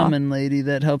sister-in-law. Shaman lady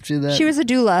that helped you. She was a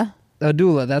doula. A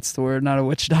doula, that's the word. Not a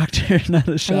witch doctor, not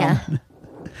a shaman.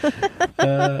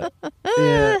 Yeah.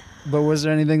 Yeah. But was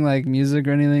there anything like music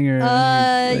or anything? Or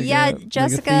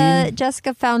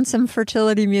Jessica found some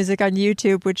fertility music on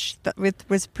YouTube, which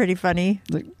was pretty funny.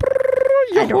 Like,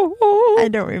 I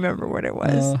don't remember what it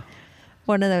was.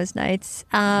 One of those nights.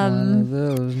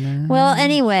 Well,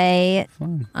 anyway,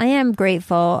 fun. I am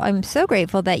grateful. I'm so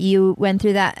grateful that you went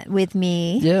through that with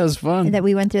me. Yeah, it was fun. That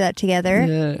we went through that together.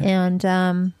 Yeah.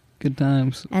 And good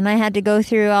times. And I had to go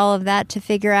through all of that to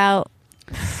figure out.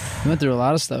 You went through a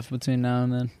lot of stuff between now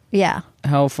and then. Yeah.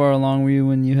 How far along were you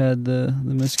when you had the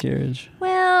miscarriage?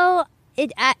 Well,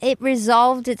 it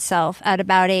resolved itself at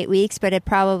about 8 weeks, but it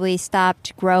probably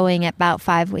stopped growing at about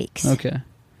 5 weeks. Okay.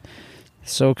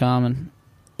 So common.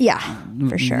 Yeah,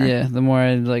 for sure. Yeah, the more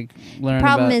I like learn about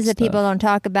problem is that stuff. people don't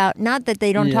talk about, not that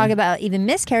they don't talk about even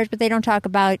miscarriage, but they don't talk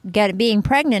about being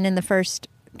pregnant in the first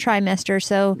trimester.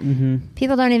 So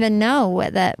people don't even know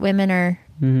that women are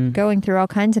going through all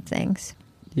kinds of things.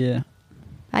 Yeah.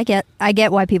 I get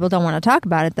why people don't want to talk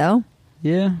about it, though.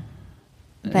 Yeah.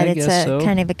 But it's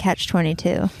kind of a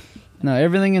catch-22. No,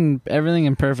 everything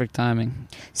in perfect timing.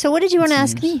 So what did you want to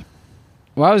ask me?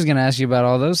 Well, I was going to ask you about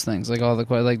all those things, like all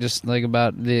the just like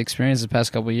about the experience the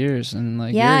past couple of years and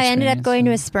like. Yeah, I ended up going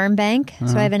to a sperm bank,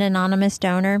 so I have an anonymous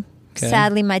donor. Okay.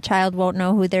 Sadly, my child won't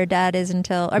know who their dad is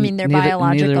until their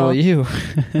biological. Neither will you.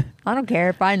 I don't care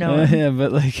if I know him. Yeah,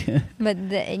 but like. But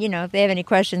if they have any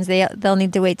questions, they'll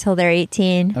need to wait till they're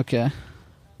 18. Okay.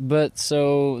 But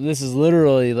so this is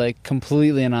literally like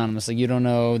completely anonymous. Like you don't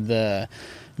know the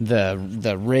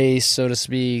race, so to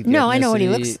speak. No, I know what he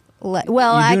looks like.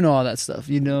 Well, I do know all that stuff.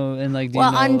 You know, and like, do you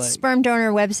know, on like, sperm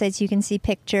donor websites, you can see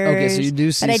pictures. Okay, so you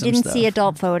do see but I some didn't stuff. see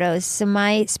adult photos. So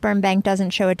my sperm bank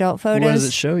doesn't show adult photos. What does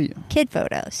it show you? Kid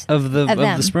photos Of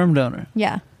the sperm donor.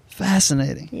 Yeah.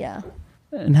 Fascinating. Yeah.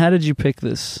 And how did you pick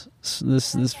this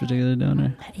particular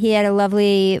donor? He had a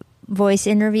lovely voice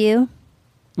interview.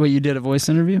 Wait, you did a voice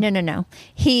interview? No.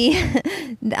 He,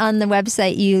 on the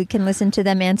website, you can listen to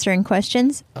them answering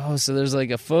questions. Oh, so there's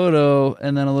like a photo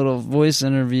and then a little voice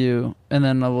interview and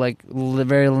then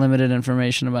very limited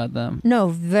information about them. No,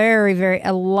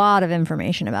 a lot of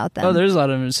information about them. Oh, there's a lot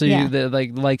of so Yeah.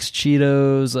 you likes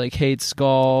Cheetos, like hates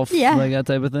golf, Yeah. like that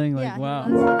type of thing. Like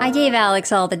wow. I gave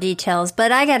Alex all the details,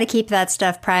 but I got to keep that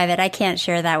stuff private. I can't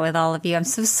share that with all of you. I'm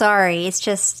so sorry. It's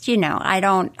just, I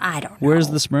don't know. Where's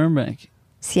the sperm bank?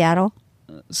 Seattle.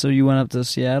 So you went up to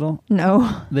Seattle?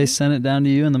 No. They sent it down to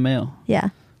you in the mail. Yeah.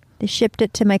 They shipped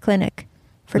it to my clinic.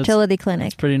 Fertility clinic.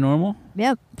 It's pretty normal?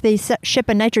 Yep. They ship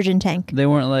a nitrogen tank. They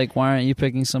weren't like, why aren't you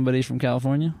picking somebody from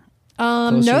California?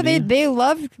 No, they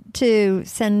love to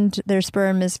send their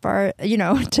sperm as far,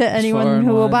 to anyone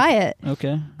who will buy it.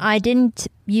 Okay. I didn't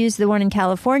use the one in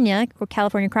California, or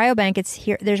California Cryobank. It's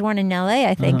here. There's one in LA,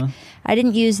 I think. I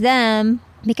didn't use them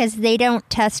because they don't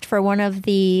test for one of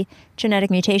the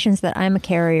genetic mutations that I'm a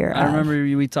carrier of. I remember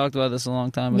we talked about this a long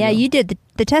time ago. Yeah, you did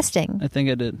the testing. I think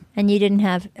I did. And you didn't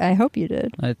have, I hope you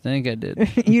did. I think I did.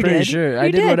 You pretty did. sure. You I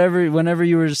did did. whenever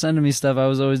you were sending me stuff, I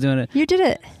was always doing it. You did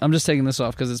it. I'm just taking this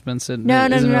off because it's been sitting. No,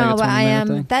 isn't it like a but 20 I am.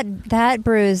 minute thing? That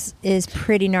bruise is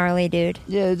pretty gnarly, dude.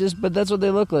 Yeah, but that's what they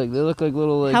look like. They look like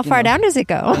little like. How far down does it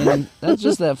go? That's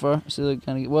just that far. So like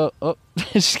kind of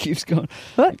it just keeps going.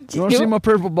 What? You want to see my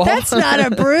purple ball? That's not a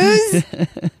bruise.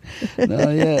 No,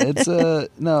 yeah, it's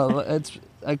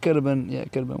it could have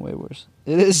been way worse.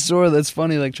 It is sore. That's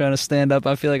funny. Like trying to stand up,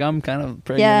 I feel like I'm kind of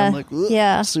pregnant. Yeah, I'm like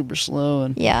yeah, super slow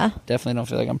and definitely don't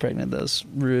feel like I'm pregnant. That's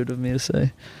rude of me to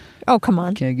say. Oh come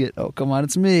on! Can't get. Oh come on!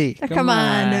 It's me. Come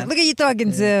on! Look at you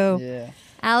talking, Sue. Yeah.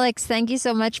 Alex, thank you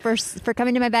so much for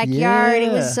coming to my backyard. Yeah.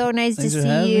 It was so nice Thanks to for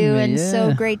having see you, me. and Yeah.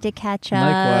 so great to catch up.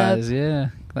 Likewise, yeah.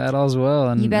 Glad all's well.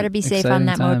 And You better be safe on exciting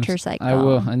that times. motorcycle. I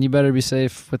will, and you better be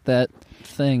safe with that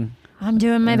thing. I'm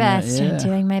doing my best. Yeah. I'm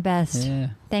doing my best. Yeah.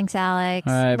 Thanks, Alex.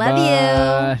 All right. Love you.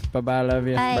 Bye. Bye. Love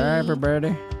you. Bye. Bye,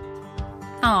 birdie.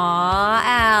 Aw,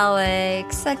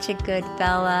 Alex, such a good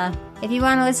fella. If you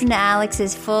want to listen to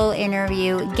Alex's full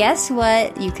interview, guess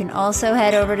what? You can also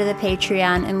head over to the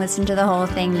Patreon and listen to the whole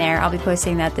thing there. I'll be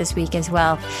posting that this week as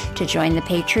well. To join the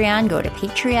Patreon, go to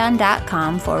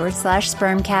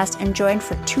patreon.com/spermcast and join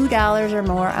for $2 or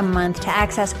more a month to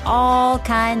access all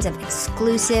kinds of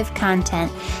exclusive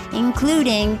content,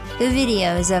 including the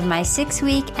videos of my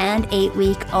 6-week and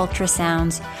 8-week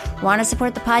ultrasounds. Want to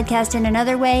support the podcast in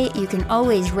another way? You can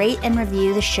always rate and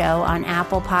review the show on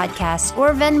Apple Podcasts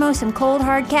or Venmo some cold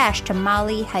hard cash to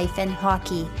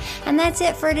Molly-Hockey. And that's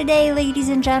it for today, ladies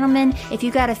and gentlemen. If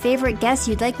you got a favorite guest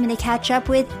you'd like me to catch up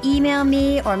with, email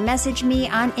me or message me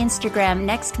on Instagram.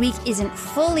 Next week isn't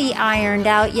fully ironed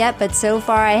out yet, but so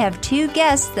far I have 2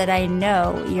 guests that I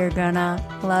know you're gonna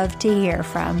love to hear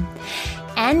from.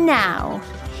 And now,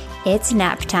 it's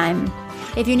nap time.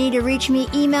 If you need to reach me,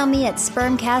 email me at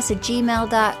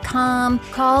spermcast@gmail.com.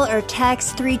 Call or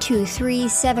text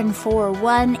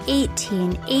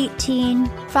 323-741-1818.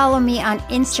 Follow me on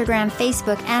Instagram,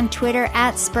 Facebook, and Twitter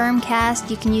at Spermcast.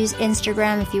 You can use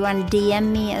Instagram if you want to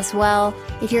DM me as well.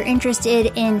 If you're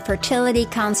interested in fertility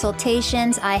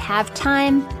consultations, I have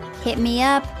time. Hit me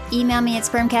up. Email me at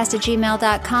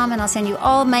spermcast@gmail.com and I'll send you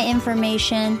all of my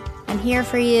information. I'm here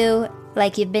for you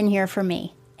like you've been here for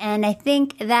me. And I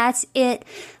think that's it.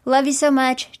 Love you so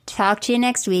much. Talk to you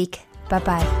next week.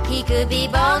 Bye-bye. He could be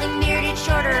balding, bearded,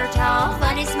 short or tall,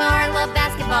 funny, smart, love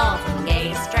basketball, from gay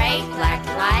to straight, black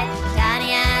to white,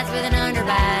 tiny eyes with an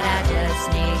underbite. I just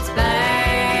need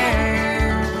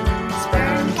sperm.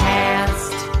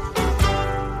 Spermcast.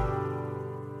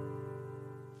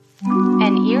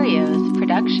 An Erios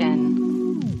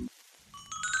production.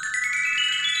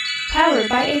 Powered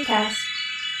by Acast.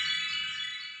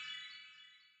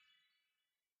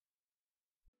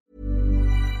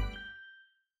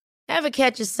 Ever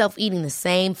catch yourself eating the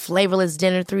same flavorless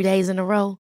dinner 3 days in a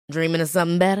row? Dreaming of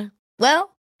something better?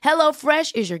 Well,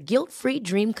 HelloFresh is your guilt-free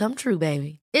dream come true,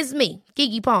 baby. It's me,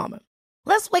 Keke Palmer.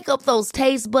 Let's wake up those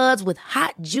taste buds with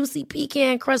hot, juicy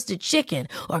pecan-crusted chicken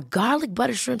or garlic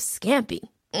butter shrimp scampi.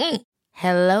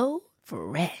 Hello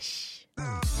Fresh.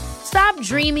 Stop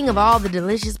dreaming of all the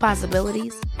delicious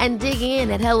possibilities and dig in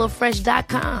at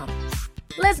HelloFresh.com.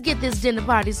 Let's get this dinner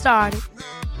party started.